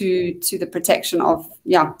to the protection of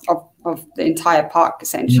the entire park,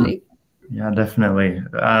 essentially. Yeah, definitely.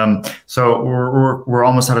 So we're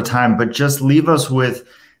almost out of time, but just leave us with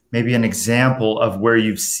maybe an example of where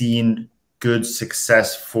you've seen good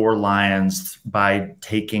success for lions by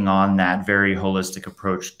taking on that very holistic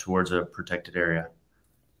approach towards a protected area.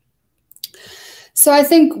 So I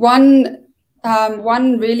think one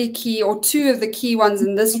really key, or 2 of the key ones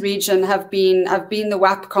in this region have been the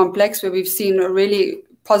WAP complex, where we've seen a really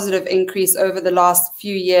positive increase over the last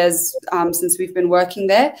few years since we've been working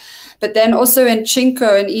there. But then also in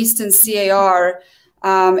Chinko in Eastern CAR,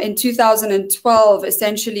 in 2012,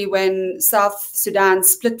 essentially when South Sudan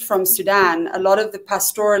split from Sudan, a lot of the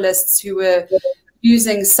pastoralists who were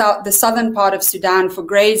using the southern part of Sudan for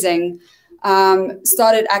grazing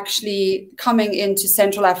started actually coming into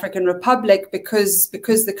Central African Republic because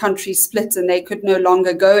the country split and they could no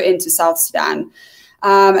longer go into South Sudan.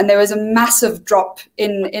 And there was a massive drop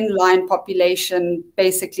in lion population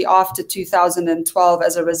basically after 2012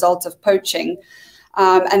 as a result of poaching.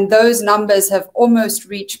 And those numbers have almost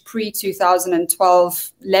reached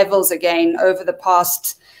pre-2012 levels again over the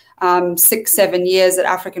past 6-7 years that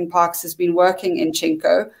African Parks has been working in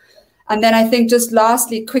Chinko. And then I think just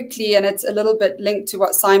lastly, quickly, and it's a little bit linked to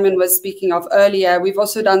what Simon was speaking of earlier, we've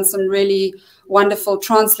also done some really wonderful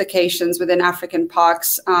translocations within African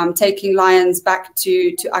parks, taking lions back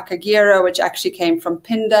to Akagera, which actually came from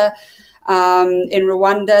Phinda in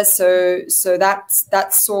Rwanda. So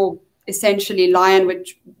that saw essentially lion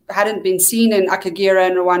which hadn't been seen in Akagera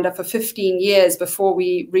in Rwanda for 15 years before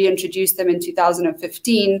we reintroduced them in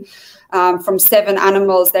 2015. From 7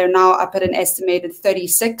 animals, they're now up at an estimated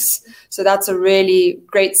 36. So that's a really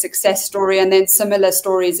great success story. And then similar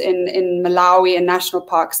stories in Malawi and national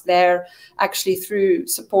parks there, actually through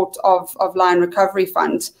support of Lion Recovery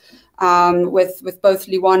Fund, with both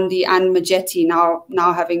Liwondi and Majeti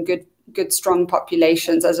now having good strong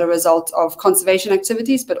populations as a result of conservation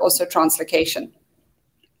activities, but also translocation.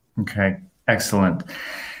 Okay, excellent.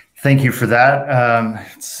 Thank you for that.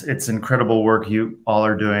 It's incredible work you all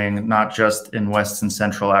are doing, not just in West and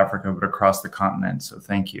Central Africa, but across the continent. So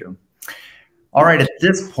thank you. All right, at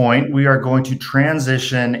this point, we are going to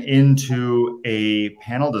transition into a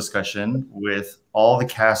panel discussion with all the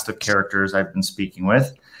cast of characters I've been speaking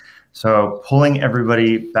with. So pulling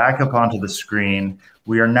everybody back up onto the screen,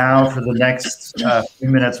 we are now, for the next few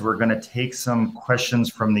minutes, we're going to take some questions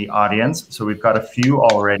from the audience. So we've got a few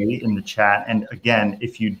already in the chat. And again,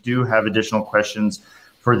 if you do have additional questions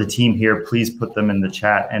for the team here, please put them in the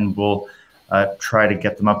chat and we'll try to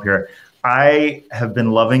get them up here. I have been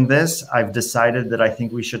loving this. I've decided that I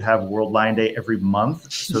think we should have World Lion Day every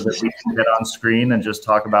month so that we can get on screen and just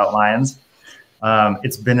talk about lions.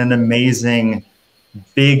 It's been an amazing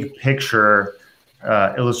big picture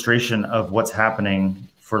illustration of what's happening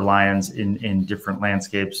for lions in different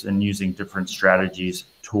landscapes and using different strategies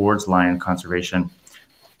towards lion conservation.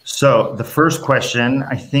 So the first question,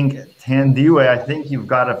 I think, Thandiwe, I think you've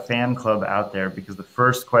got a fan club out there, because the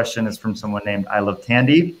first question is from someone named I Love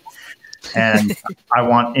Tandy, and I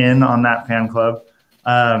want in on that fan club.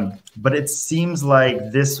 But it seems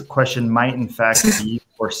like this question might in fact be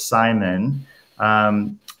for Simon.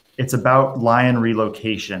 It's about lion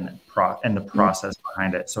relocation and the process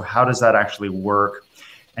behind it. So how does that actually work,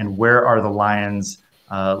 and where are the lions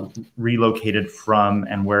relocated from,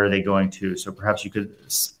 and where are they going to? So perhaps you could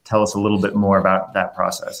tell us a little bit more about that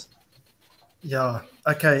process. Yeah,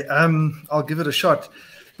 okay, I'll give it a shot.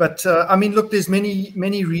 But I mean, look, there's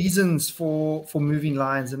many reasons for moving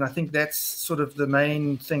lions, and I think that's sort of the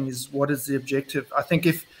main thing, is what is the objective. I think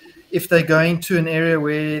if they're going to an area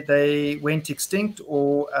where they went extinct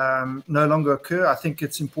or no longer occur, I think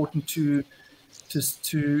it's important to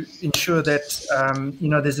ensure that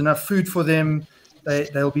there's enough food for them.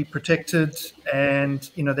 They'll be protected, and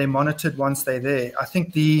they're monitored once they're there. I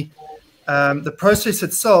think the process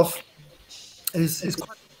itself is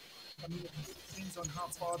quite. I mean, it depends on how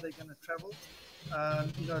far they're going to travel.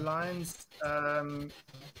 Lions.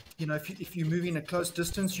 If you're moving a close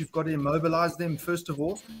distance, you've got to immobilize them first of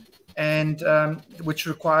all, and which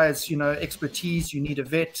requires expertise. You need a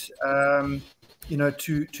vet,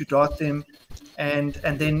 to dart them, and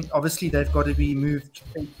then obviously they've got to be moved,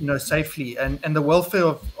 safely. And the welfare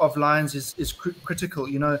of lions is critical.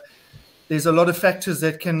 There's a lot of factors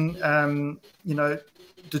that can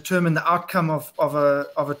determine the outcome of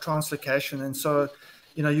a translocation, and so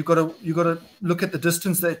you've got to look at the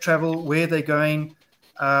distance they travel, where they're going,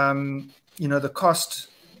 the cost.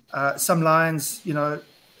 Some lions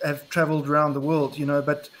have traveled around the world,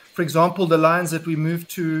 but for example, the lions that we moved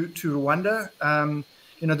to Rwanda,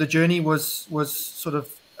 the journey was sort of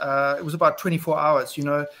it was about 24 hours.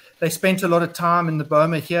 They spent a lot of time in the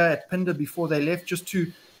boma here at Phinda before they left, just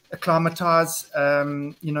to acclimatize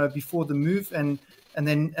before the move, and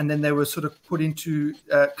then they were sort of put into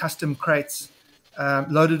custom crates,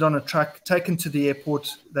 loaded on a truck, taken to the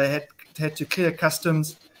airport. They had to clear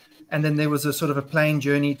customs, and then there was a sort of a plane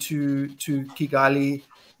journey to Kigali.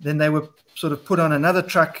 Then they were sort of put on another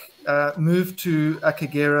truck, moved to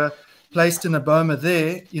Akagera, placed in a boma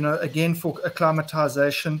there, again for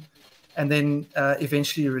acclimatization, and then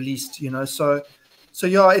eventually released. So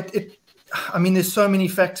yeah, I mean, there's so many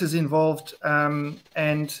factors involved,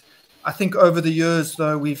 and I think over the years,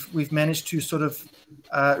 though, we've managed to sort of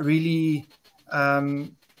really,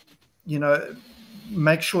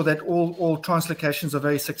 make sure that all translocations are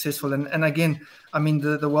very successful. And again, I mean,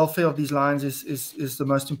 the welfare of these lions is the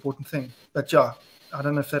most important thing. But yeah, I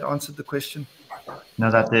don't know if that answered the question. No,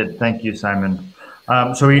 that did. Thank you, Simon.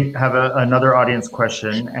 So we have another audience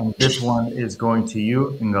question, and this one is going to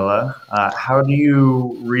you, Ingela. How do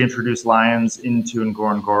you reintroduce lions into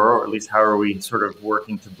Ngorongoro, or at least how are we sort of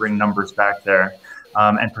working to bring numbers back there?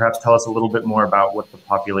 And perhaps tell us a little bit more about what the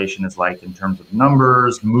population is like in terms of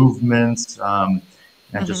numbers, movements,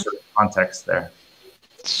 and just sort of context there.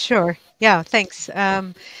 Sure. Yeah, thanks.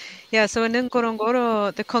 Yeah, so in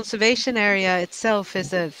Ngorongoro, the conservation area itself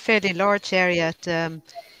is a fairly large area at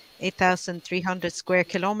 8,300 square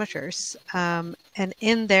kilometers. And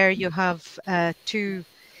in there you have two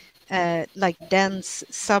dense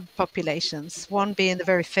subpopulations, one being the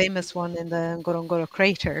very famous one in the Ngorongoro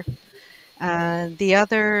crater. The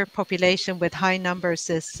other population with high numbers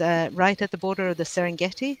is right at the border of the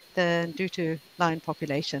Serengeti, the Ndutu lion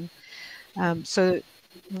population. So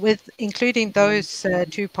with including those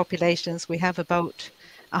two populations, we have about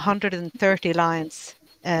 130 lions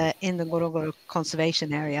in the Ngorongoro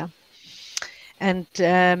conservation area. And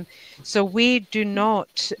so we do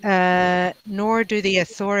not, nor do the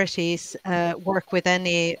authorities work with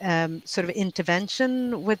any sort of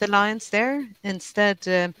intervention with the lions there.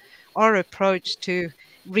 Instead, our approach to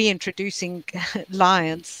reintroducing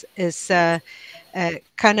lions is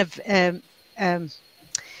kind of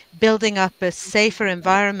building up a safer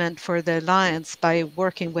environment for the lions by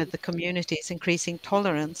working with the communities, increasing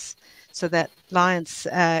tolerance so that lions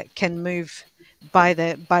can move by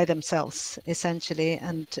themselves, essentially,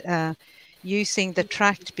 and using the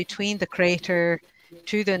tract between the crater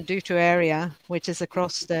to the Ndutu area, which is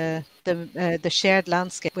across the shared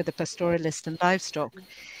landscape with the pastoralist and livestock,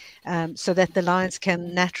 so that the lions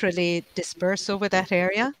can naturally disperse over that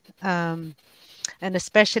area. And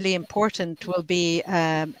especially important will be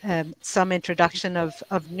some introduction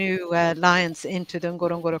of new lions into the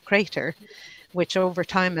Ngorongoro crater, which over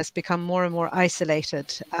time has become more and more isolated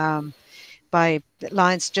by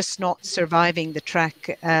lions just not surviving the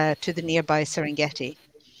trek to the nearby Serengeti.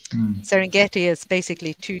 Serengeti is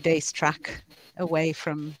basically 2 days trek away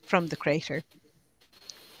from the crater.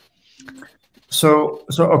 So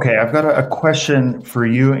okay, I've got a question for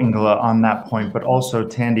you, Ingela, on that point, but also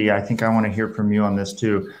Thandi, I think I want to hear from you on this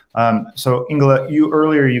too. So Ingela,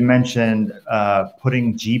 earlier you mentioned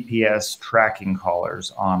putting GPS tracking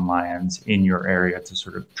collars on lions in your area to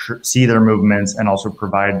sort of see their movements and also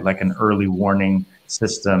provide like an early warning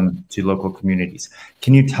system to local communities.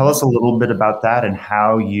 Can you tell us a little bit about that and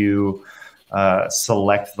how you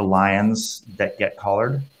select the lions that get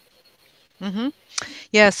collared? Mm-hmm.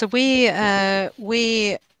 Yeah, so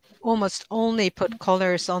we almost only put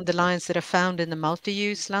collars on the lions that are found in the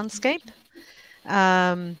multi-use landscape.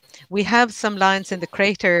 We have some lions in the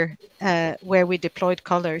crater where we deployed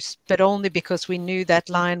collars, but only because we knew that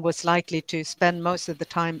lion was likely to spend most of the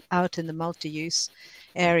time out in the multi-use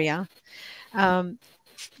area.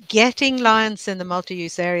 Getting lions in the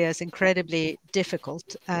multi-use area is incredibly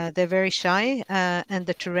difficult. They're very shy and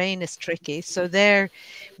the terrain is tricky. So there,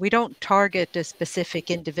 we don't target a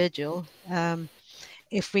specific individual.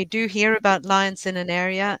 If we do hear about lions in an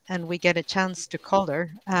area and we get a chance to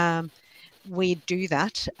collar, we do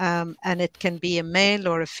that. And it can be a male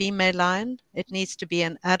or a female lion. It needs to be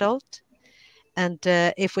an adult. And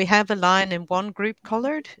if we have a lion in one group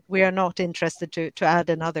collared, we are not interested to add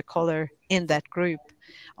another collar in that group,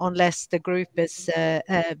 unless the group is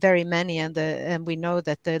very many and we know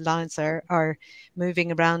that the lions are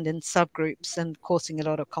moving around in subgroups and causing a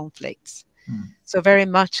lot of conflicts. So very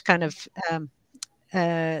much kind of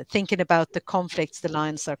thinking about the conflicts the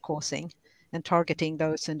lions are causing and targeting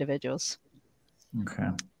those individuals. Okay.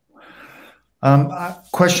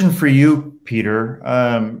 Question for you, Peter.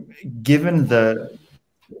 Given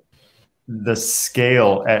the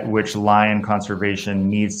scale at which lion conservation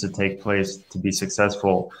needs to take place to be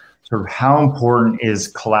successful, sort of how important is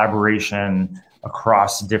collaboration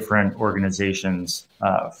across different organizations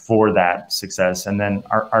for that success? And then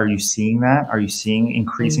are you seeing that? Are you seeing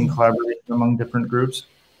increasing collaboration among different groups?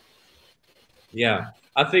 Yeah,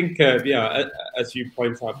 I think, yeah, as you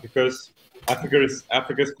point out, because Africa's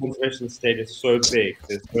conservation state is so big,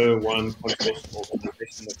 there's no one conservation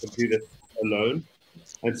organization that can do this alone.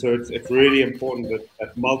 And so it's really important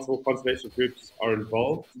that multiple conservation groups are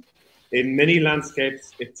involved. In many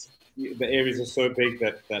landscapes, the areas are so big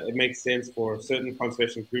that it makes sense for a certain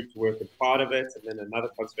conservation group to work in part of it, and then another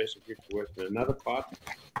conservation group to work in another part.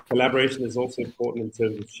 Collaboration is also important in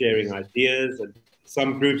terms of sharing ideas, and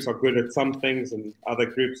some groups are good at some things and other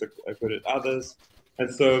groups are good at others. And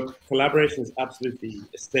so collaboration is absolutely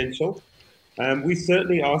essential. We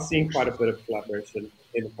certainly are seeing quite a bit of collaboration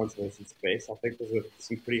in the conservation space. I think there's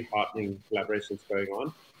some pretty heartening collaborations going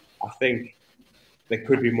on. I think there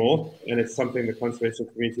could be more, and it's something the conservation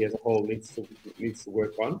community as a whole needs to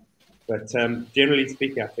work on. But generally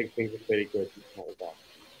speaking, I think things are fairly good in that regard.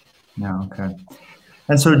 Yeah, okay.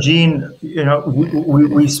 And so, Jean, you know,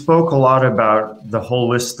 we spoke a lot about the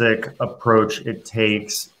holistic approach it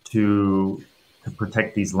takes to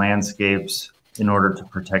protect these landscapes in order to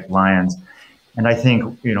protect lions. And I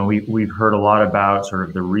think, you know, we've heard a lot about sort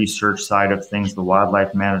of the research side of things, the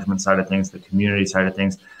wildlife management side of things, the community side of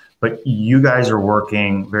things, but you guys are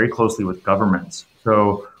working very closely with governments.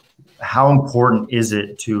 So how important is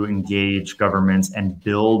it to engage governments and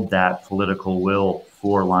build that political will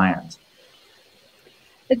for lions?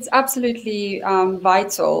 It's absolutely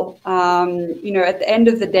vital. You know, at the end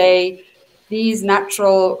of the day, these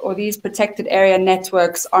natural or these protected area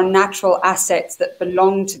networks are natural assets that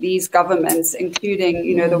belong to these governments, including,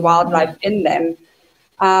 you know, the wildlife in them.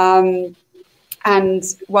 And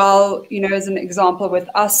while, you know, as an example with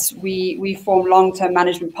us, we form long-term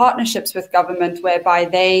management partnerships with government whereby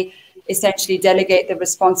they essentially delegate the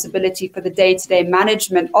responsibility for the day-to-day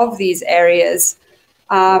management of these areas.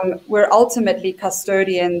 We're ultimately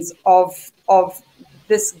custodians of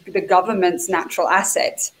the government's natural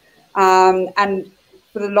asset. And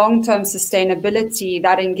for the long-term sustainability,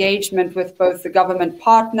 that engagement with both the government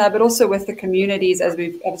partner, but also with the communities, as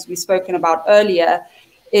we've spoken about earlier,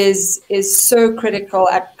 is so critical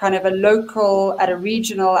at kind of a local, at a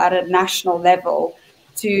regional, at a national level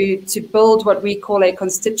to build what we call a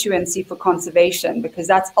constituency for conservation, because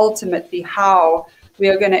that's ultimately how we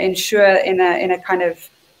are going to ensure in a kind of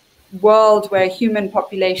world where human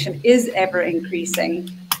population is ever increasing,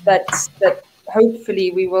 that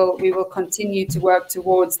hopefully we will continue to work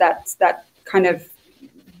towards that kind of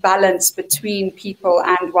balance between people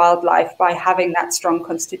and wildlife by having that strong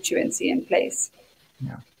constituency in place.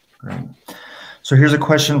 Yeah, great. So here's a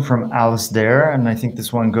question from Alice Dare, and I think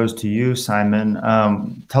this one goes to you, Simon.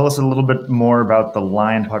 Tell us a little bit more about the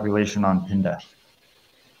lion population on Phinda.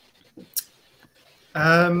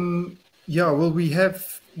 Yeah, well,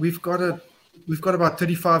 we've got about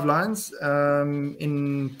 35 lions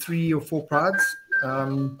in 3 or 4 prides.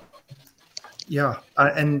 Yeah,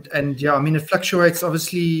 and yeah, I mean, it fluctuates.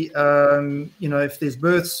 Obviously, you know, if there's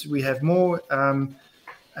births, we have more,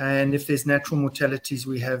 and if there's natural mortalities,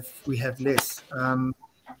 we have less.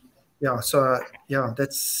 Yeah, so yeah,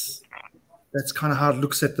 that's kind of how it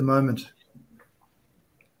looks at the moment.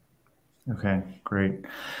 Okay, great.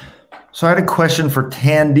 So I had a question for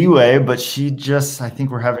Thandiwe, but I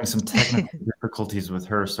think we're having some technical difficulties with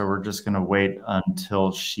her, so we're just going to wait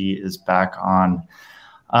until she is back on.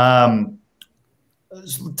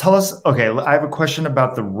 tell us, okay, I have a question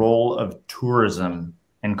about the role of tourism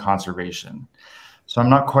in conservation. So I'm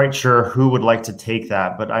not quite sure who would like to take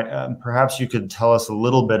that, but perhaps you could tell us a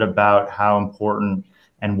little bit about how important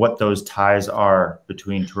and what those ties are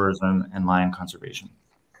between tourism and lion conservation.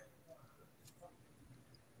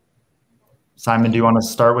 Simon, do you want to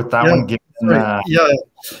start with that one?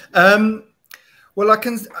 Well,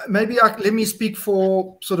 let me speak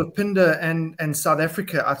for sort of Phinda and South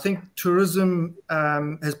Africa. I think tourism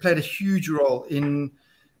has played a huge role in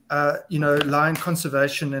lion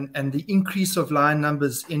conservation and the increase of lion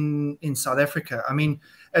numbers in South Africa. I mean,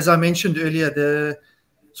 as I mentioned earlier, the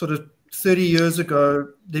sort of 30 years ago,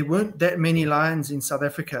 there weren't that many lions in South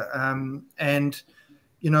Africa. And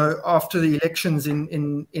after the elections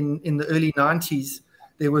in the early 90s,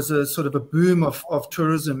 there was a sort of a boom of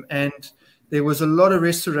tourism, and there was a lot of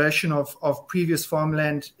restoration of previous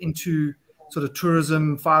farmland into sort of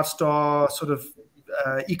tourism, 5-star sort of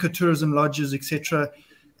ecotourism lodges, etc.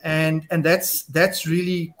 And that's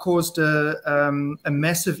really caused a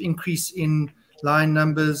massive increase in lion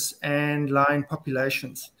numbers and lion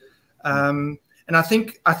populations. And I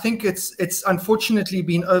think it's unfortunately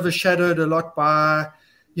been overshadowed a lot by,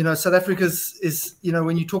 South Africa is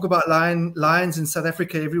when you talk about lions in South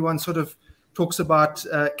Africa, everyone sort of talks about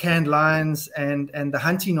canned lions and the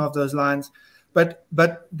hunting of those lions, but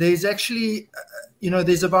there's actually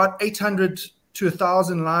there's about 800 to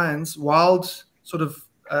 1,000 lions, wild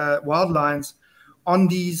lions, on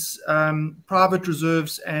these private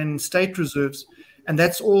reserves and state reserves, and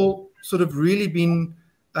that's all sort of really been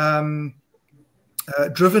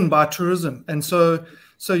driven by tourism. And so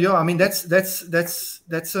yeah, I mean that's a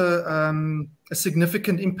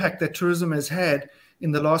significant impact that tourism has had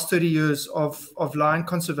in the last 30 years of lion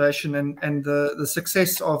conservation, and the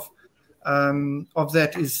success of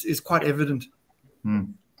that is quite evident.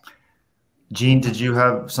 Jean, did you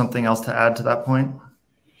have something else to add to that point?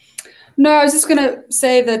 No, I was just going to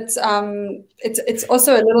say that it's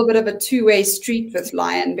also a little bit of a two-way street with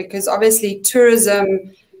lion, because obviously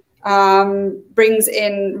tourism brings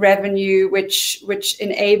in revenue, which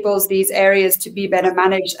enables these areas to be better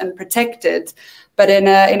managed and protected. But in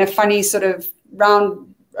a funny sort of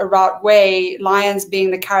roundabout way, lions,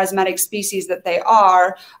 being the charismatic species that they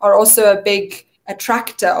are also a big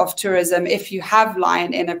attractor of tourism if you have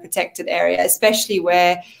lion in a protected area, especially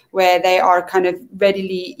where they are kind of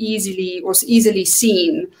easily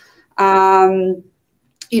seen. That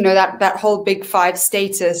whole Big Five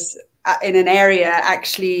status in an area,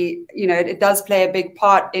 actually, it does play a big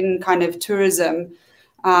part in kind of tourism.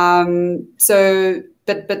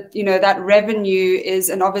 But that revenue is,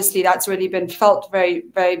 and obviously that's really been felt very,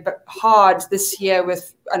 very hard this year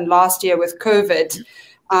and last year with COVID.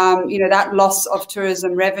 That loss of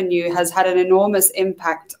tourism revenue has had an enormous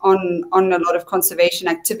impact on a lot of conservation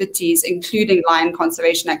activities, including lion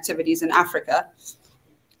conservation activities in Africa.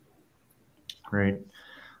 Great.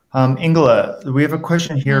 Ingela, we have a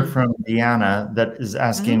question here from Diana that is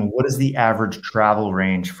asking, what is the average travel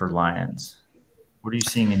range for lions? What are you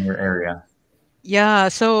seeing in your area? Yeah,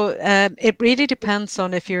 so it really depends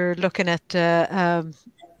on if you're looking at the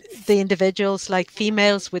individuals. Like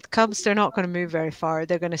females with cubs, they're not going to move very far.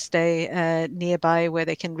 They're going to stay nearby where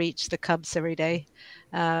they can reach the cubs every day.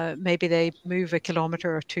 Maybe they move 1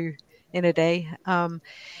 kilometer or 2 in a day.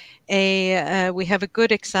 We have a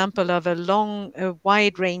good example of a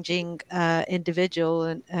wide-ranging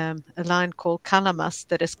individual, a lion called Calamus,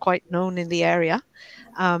 that is quite known in the area.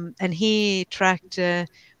 And he tracked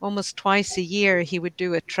almost twice a year. He would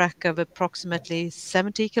do a trek of approximately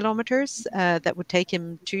 70 kilometers that would take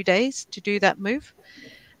him 2 days to do that move.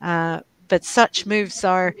 But such moves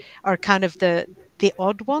are kind of the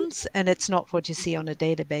odd ones, and it's not what you see on a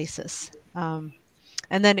daily basis.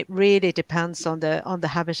 And then it really depends on the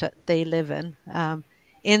habitat they live in.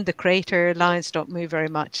 In the crater, lions don't move very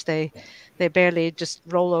much. They barely just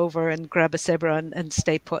roll over and grab a zebra and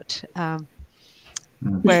stay put.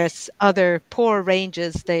 Whereas other poor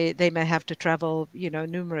ranges, they may have to travel,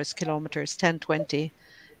 numerous kilometers, 10, 20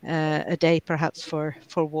 a day, perhaps for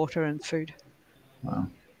water and food. Wow.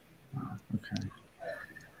 Okay.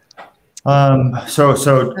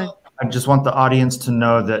 So I just want the audience to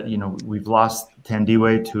know that, we've lost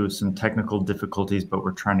Thandiwe to some technical difficulties, but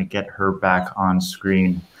we're trying to get her back on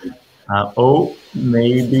screen.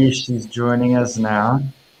 Maybe she's joining us now.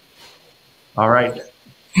 All right.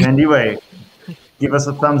 Thandiwe, give us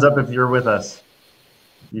a thumbs up if you're with us.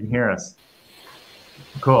 You can hear us.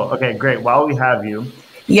 Cool. Okay, great. While we have you,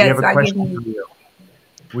 we have a question for you.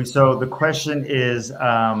 So the question is,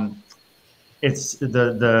 it's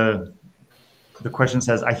the the question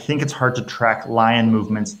says, I think it's hard to track lion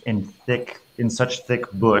movements in such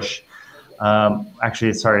thick bush.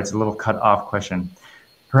 Actually, sorry, it's a little cut off question.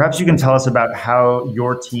 Perhaps you can tell us about how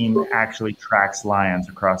your team actually tracks lions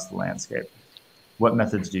across the landscape. What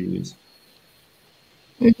methods do you use?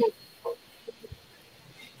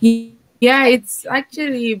 Yeah, it's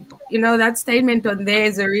actually, that statement on there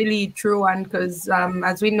is a really true one because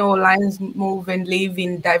as we know, lions move and live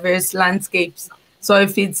in diverse landscapes. So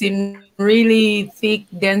if it's in really thick,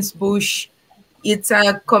 dense bush, it's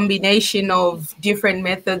a combination of different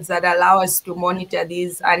methods that allow us to monitor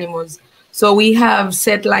these animals. So we have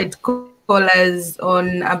satellite collars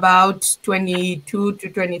on about 22 to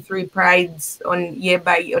 23 prides on a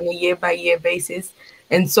year-by-year basis.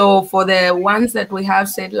 And so for the ones that we have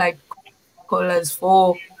satellite collars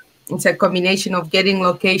for, it's a combination of getting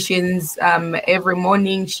locations every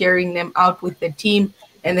morning, sharing them out with the team,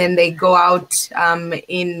 and then they go out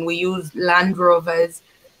we use Land Rovers,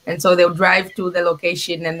 and so they'll drive to the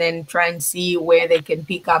location and then try and see where they can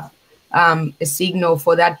pick up a signal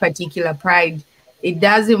for that particular pride. It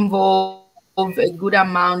does involve a good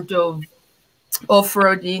amount of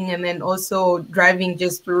off-roading and then also driving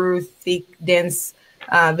just through thick, dense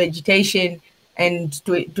vegetation and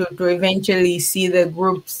to eventually see the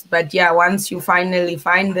groups. But yeah, once you finally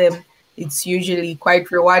find them, it's usually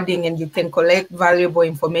quite rewarding and you can collect valuable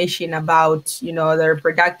information about, the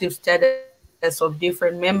reproductive status of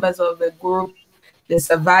different members of the group, the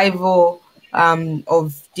survival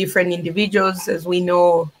of different individuals. As we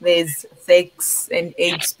know, there's sex and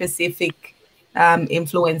age-specific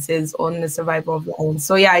influences on the survival of lions.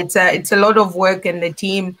 So yeah, it's a lot of work, and the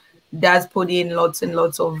team does put in lots and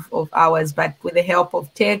lots of hours, but with the help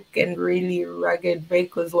of tech and really rugged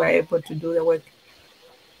vehicles, we're able to do the work.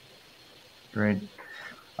 Great.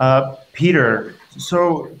 Peter,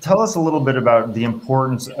 so tell us a little bit about the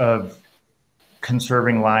importance of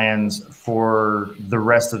conserving lions for the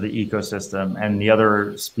rest of the ecosystem and the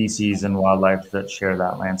other species and wildlife that share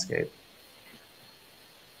that landscape.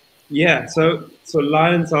 Yeah, so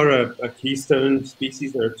lions are a keystone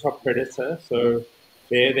species. They're a top predator. So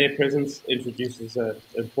their presence introduces an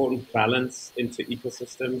important balance into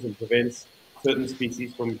ecosystems and prevents certain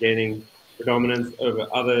species from gaining predominance over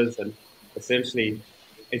others, and essentially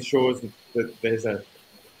ensures that there's a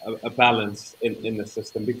balance in the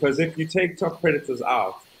system. Because if you take top predators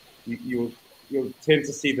out, you'll tend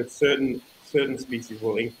to see that certain species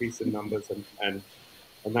will increase in numbers, and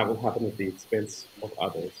that will happen at the expense of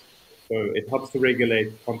others. So it helps to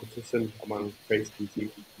regulate competition among prey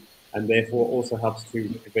species, and therefore also helps to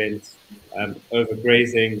prevent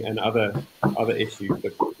overgrazing and other issues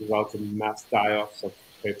that result in mass die-offs of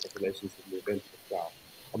prey populations in the event of drought,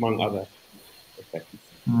 among other effects.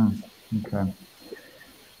 Okay.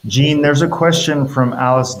 Jean, there's a question from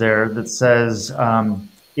Alice there that says,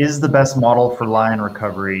 is the best model for lion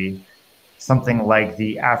recovery something like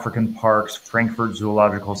the African Parks Frankfurt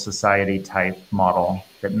Zoological Society type model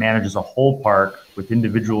that manages a whole park with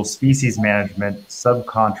individual species management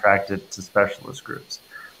subcontracted to specialist groups?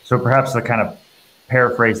 So perhaps to kind of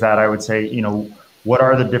paraphrase that, I would say, what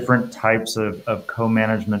are the different types of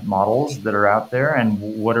co-management models that are out there, and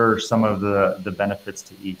what are some of the benefits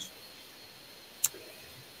to each?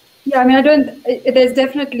 Yeah, I mean, there's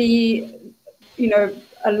definitely,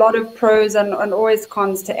 a lot of pros and always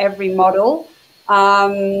cons to every model.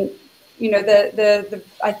 I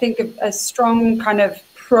think a strong kind of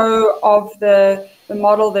pro of the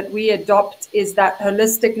model that we adopt is that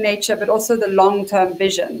holistic nature, but also the long-term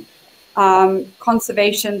vision.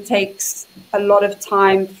 Conservation takes a lot of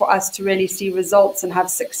time for us to really see results and have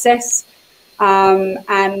success.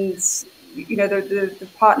 The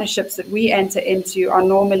partnerships that we enter into are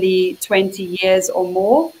normally 20 years or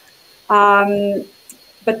more.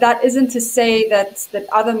 But that isn't to say that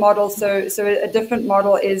other models, so a different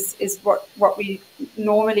model is what we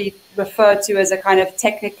normally refer to as a kind of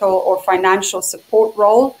technical or financial support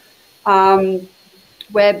role,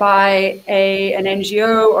 whereby an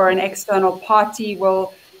NGO or an external party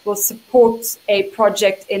will support a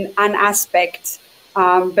project in an aspect,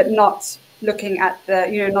 but not looking at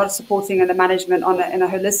not supporting the management in a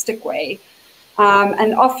holistic way.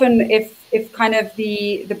 And often if kind of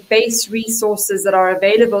the base resources that are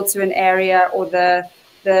available to an area, or the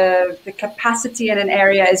capacity in an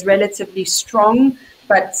area is relatively strong,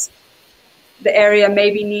 but the area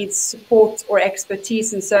maybe needs support or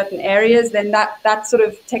expertise in certain areas, then that sort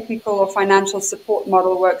of technical or financial support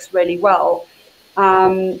model works really well.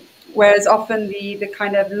 Whereas often the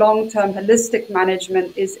kind of long-term holistic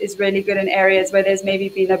management is really good in areas where there's maybe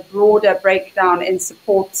been a broader breakdown in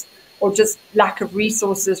support or just lack of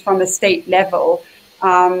resources from a state level.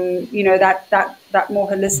 That more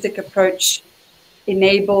holistic approach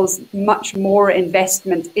enables much more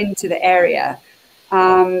investment into the area.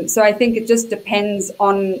 So I think it just depends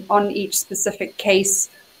on each specific case,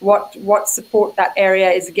 what support that area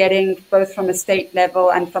is getting, both from a state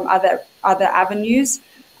level and from other avenues,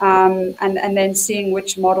 and then seeing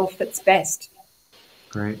which model fits best.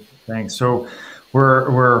 Great, thanks. So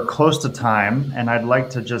we're close to time, and I'd like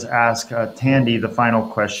to just ask Thandi the final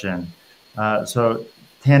question. So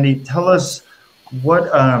Thandi, tell us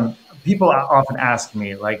what people often ask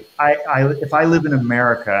me, like, if I live in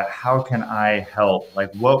America, how can I help?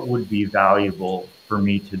 Like, what would be valuable for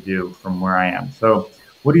me to do from where I am? So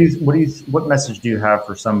what message do you have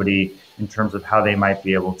for somebody in terms of how they might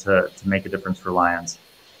be able to make a difference for lions?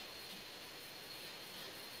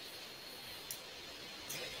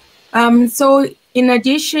 So in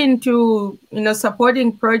addition to,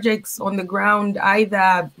 supporting projects on the ground,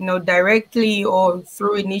 either, directly or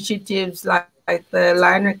through initiatives like the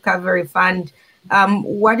Lion Recovery Fund,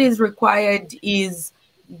 what is required is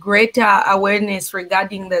greater awareness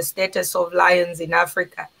regarding the status of lions in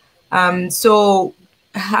Africa. So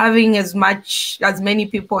having as many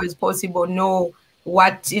people as possible know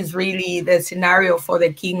what is really the scenario for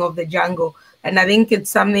the king of the jungle. And I think it's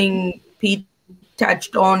something Pete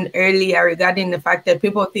touched on earlier regarding the fact that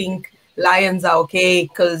people think lions are okay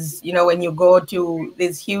because, when you go to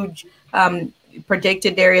these huge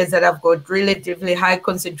protected areas that have got relatively high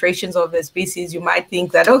concentrations of the species, you might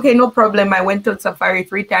think that, okay, no problem. I went on safari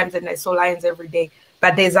 3 times and I saw lions every day.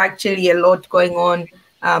 But there's actually a lot going on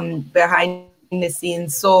behind the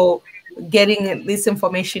scenes. So getting this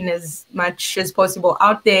information as much as possible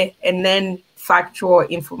out there, and then factual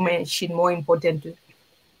information, more importantly.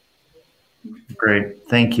 Great,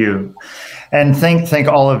 thank you, and thank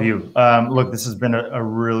all of you. Look, this has been a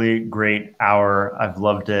really great hour. I've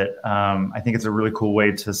loved it. I think it's a really cool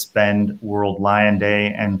way to spend World Lion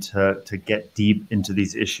Day and to get deep into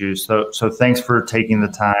these issues. So thanks for taking the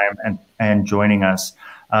time and joining us.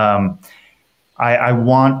 I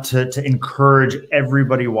want to encourage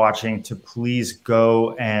everybody watching to please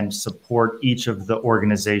go and support each of the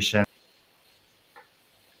organizations.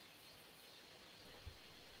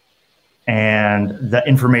 And the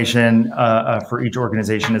information for each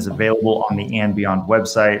organization is available on the andBeyond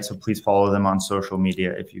website. So please follow them on social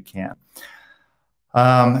media if you can.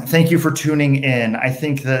 Thank you for tuning in. I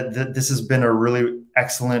think that this has been a really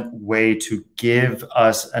excellent way to give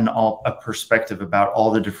us a perspective about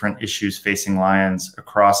all the different issues facing lions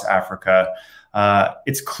across Africa.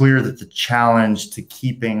 It's clear that the challenge to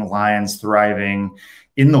keeping lions thriving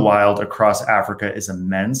in the wild across Africa is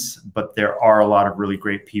immense, but there are a lot of really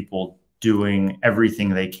great people doing everything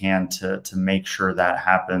they can to make sure that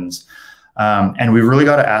happens. And we really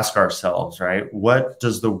got to ask ourselves, right? What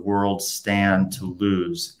does the world stand to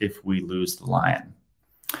lose if we lose the lion?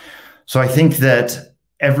 So I think that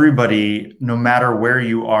everybody, no matter where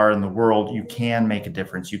you are in the world, you can make a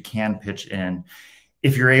difference. You can pitch in.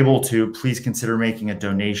 If you're able to, please consider making a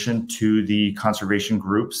donation to the conservation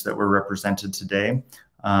groups that were represented today.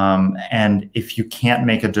 And if you can't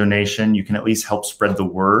make a donation, you can at least help spread the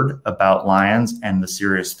word about lions and the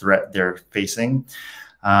serious threat they're facing.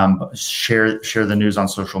 Share the news on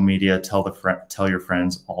social media, tell your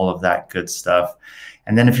friends, all of that good stuff.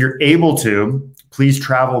 And then if you're able to, please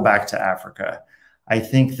travel back to Africa. I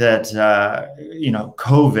think that,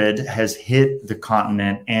 COVID has hit the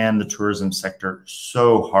continent and the tourism sector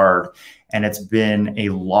so hard, and it's been a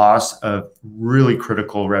loss of really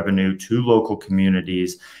critical revenue to local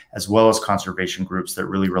communities, as well as conservation groups that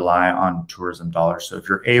really rely on tourism dollars. So if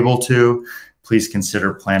you're able to, please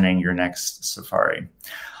consider planning your next safari.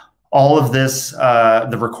 All of this,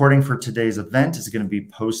 the recording for today's event is going to be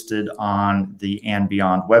posted on the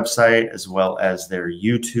andBeyond website, as well as their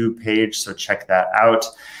YouTube page. So check that out.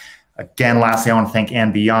 Again, lastly, I want to thank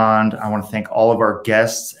andBeyond. I want to thank all of our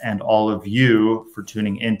guests and all of you for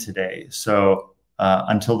tuning in today. So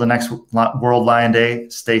until the next World Lion Day,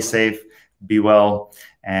 stay safe, be well,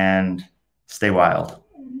 and stay wild.